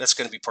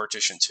to be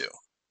partition 2.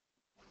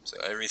 So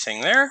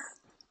everything there.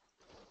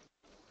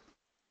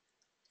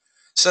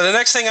 So the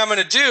next thing I'm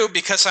going to do,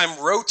 because I'm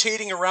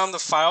rotating around the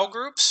file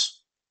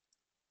groups,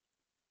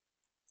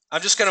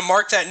 I'm just going to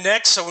mark that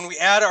next. So when we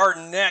add our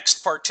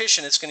next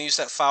partition, it's going to use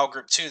that file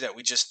group 2 that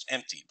we just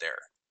emptied there.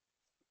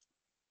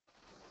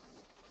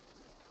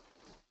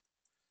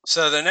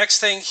 So the next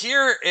thing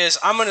here is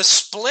I'm going to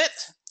split.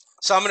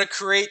 So I'm going to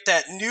create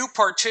that new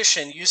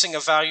partition using a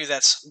value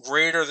that's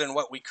greater than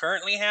what we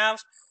currently have.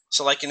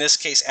 So like in this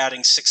case,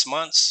 adding 6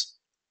 months.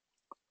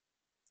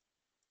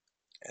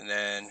 And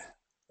then,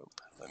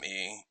 let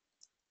me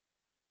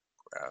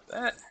grab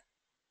that.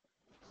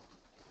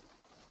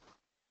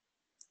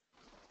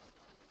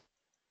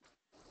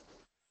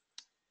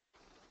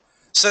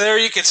 So there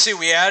you can see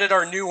we added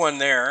our new one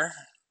there.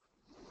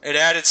 It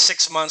added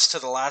 6 months to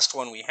the last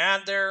one we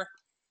had there.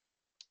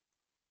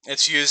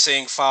 It's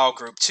using file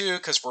group 2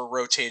 because we're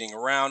rotating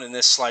around in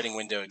this sliding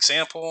window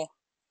example.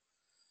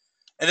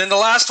 And then the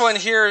last one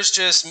here is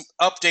just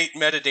update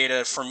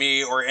metadata for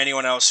me or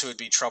anyone else who would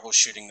be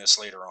troubleshooting this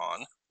later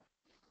on.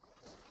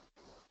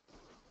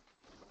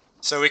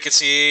 So we can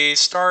see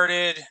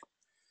started.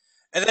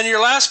 And then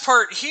your last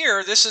part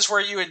here, this is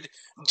where you would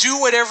do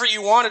whatever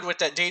you wanted with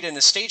that data in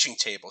the staging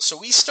table. So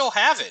we still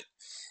have it.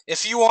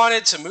 If you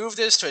wanted to move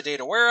this to a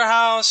data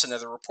warehouse,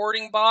 another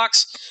reporting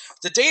box,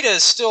 the data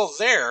is still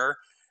there.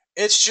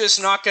 It's just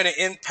not going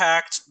to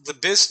impact the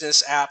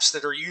business apps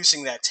that are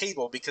using that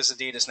table because the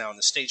data is now in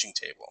the staging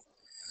table.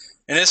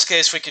 In this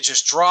case, we could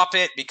just drop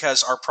it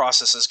because our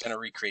process is going to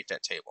recreate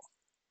that table.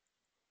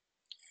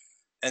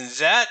 And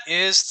that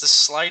is the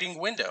sliding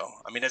window.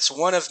 I mean, it's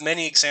one of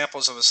many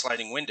examples of a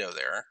sliding window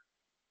there.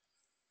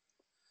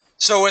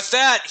 So with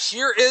that,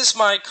 here is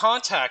my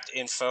contact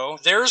info.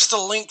 There's the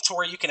link to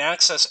where you can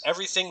access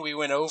everything we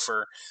went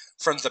over,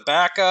 from the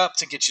backup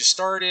to get you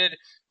started,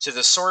 to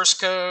the source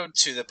code,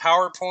 to the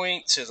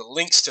PowerPoint, to the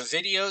links to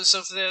videos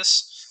of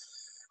this.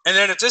 And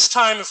then at this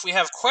time, if we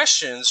have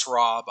questions,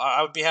 Rob,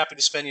 I would be happy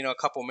to spend a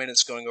couple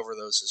minutes going over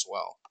those as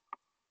well.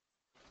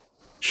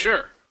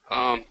 Sure.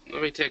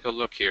 Let me take a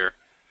look here.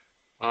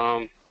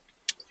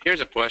 Here's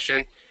a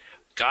question.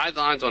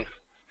 Guidelines on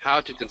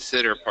how to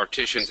consider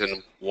partitions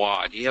and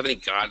why. Do you have any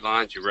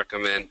guidelines you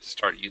recommend to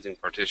start using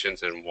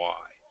partitions and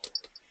why?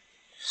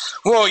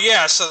 Well,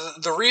 yeah, so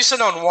the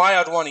reason on why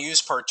I'd want to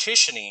use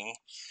partitioning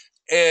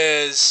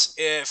is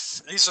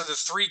if these are the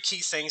 3 key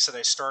things that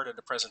I started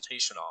the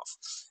presentation off.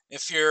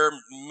 If your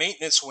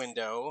maintenance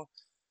window,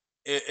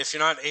 if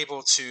you're not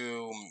able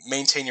to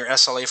maintain your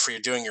SLA for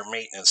doing your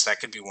maintenance, that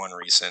could be one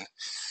reason.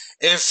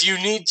 If you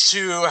need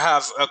to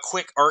have a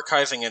quick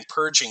archiving and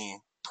purging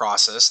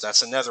process,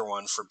 that's another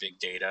one for big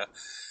data.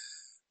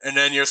 And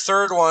then your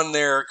third one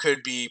there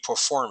could be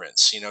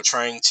performance,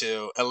 trying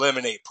to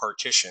eliminate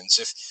partitions.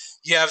 If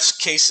you have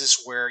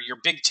cases where your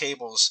big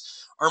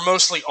tables are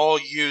mostly all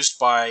used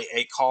by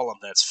a column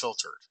that's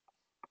filtered.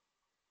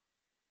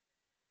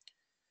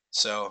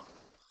 So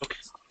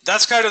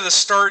that's kind of the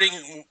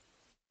starting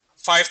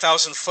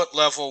 5,000 foot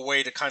level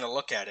way to kind of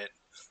look at it.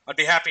 I'd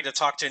be happy to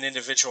talk to an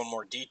individual in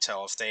more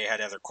detail if they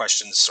had other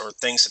questions or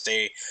things that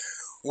they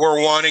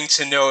were wanting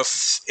to know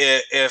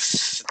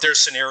if their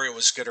scenario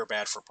was good or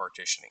bad for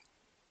partitioning.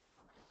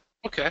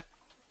 Okay.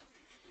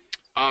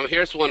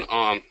 Here's one.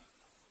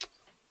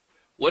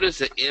 What is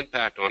the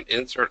impact on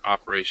insert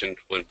operation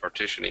when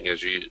partitioning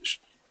is used?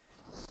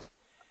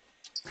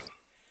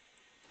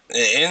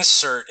 The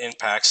insert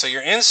impact. So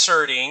you're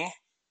inserting.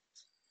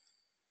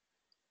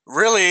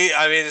 Really,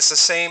 I mean, it's the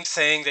same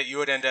thing that you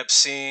would end up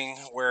seeing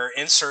where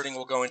inserting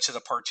will go into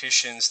the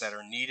partitions that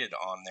are needed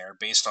on there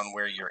based on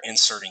where you're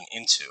inserting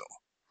into.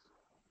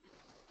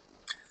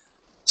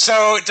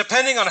 So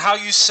depending on how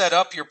you set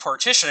up your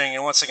partitioning,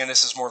 and once again,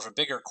 this is more of a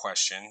bigger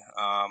question,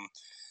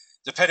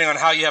 depending on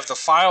how you have the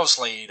files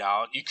laid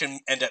out, you can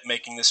end up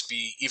making this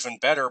be even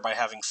better by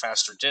having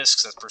faster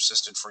disks that's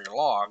persisted for your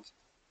log.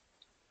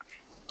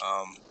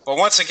 But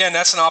once again,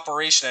 that's an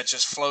operation that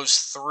just flows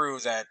through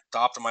that the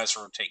optimizer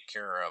will take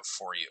care of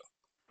for you.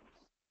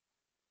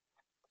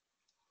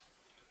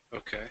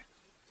 Okay.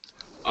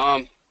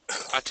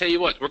 I tell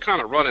you what, we're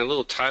kind of running a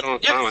little tight on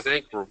time. I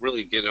think we're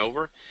really getting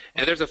over.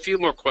 And there's a few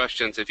more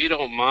questions. If you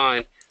don't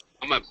mind,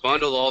 I'm going to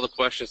bundle all the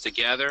questions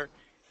together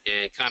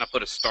and kind of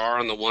put a star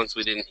on the ones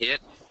we didn't hit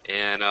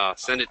and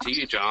send it to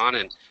you, John,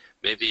 and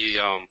maybe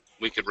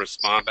we could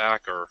respond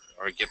back or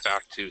get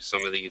back to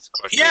some of these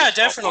questions. Yeah,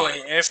 definitely.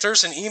 Offline. If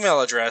there's an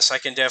email address, I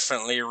can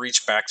definitely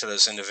reach back to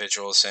those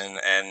individuals and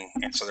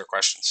answer their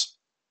questions.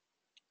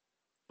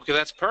 Okay,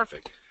 that's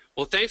perfect.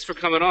 Well, thanks for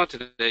coming on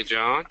today,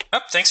 John.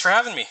 Yep, thanks for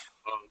having me.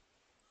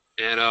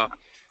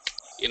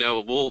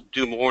 We'll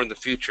do more in the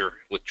future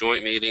with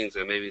joint meetings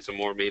and maybe some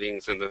more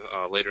meetings in the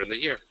later in the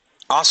year.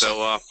 Awesome.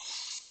 So,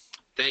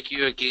 thank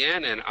you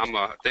again, and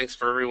thanks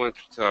for everyone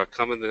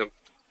coming to the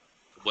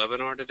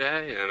webinar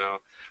today, and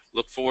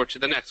look forward to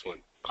the next one.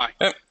 Bye.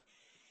 Yep.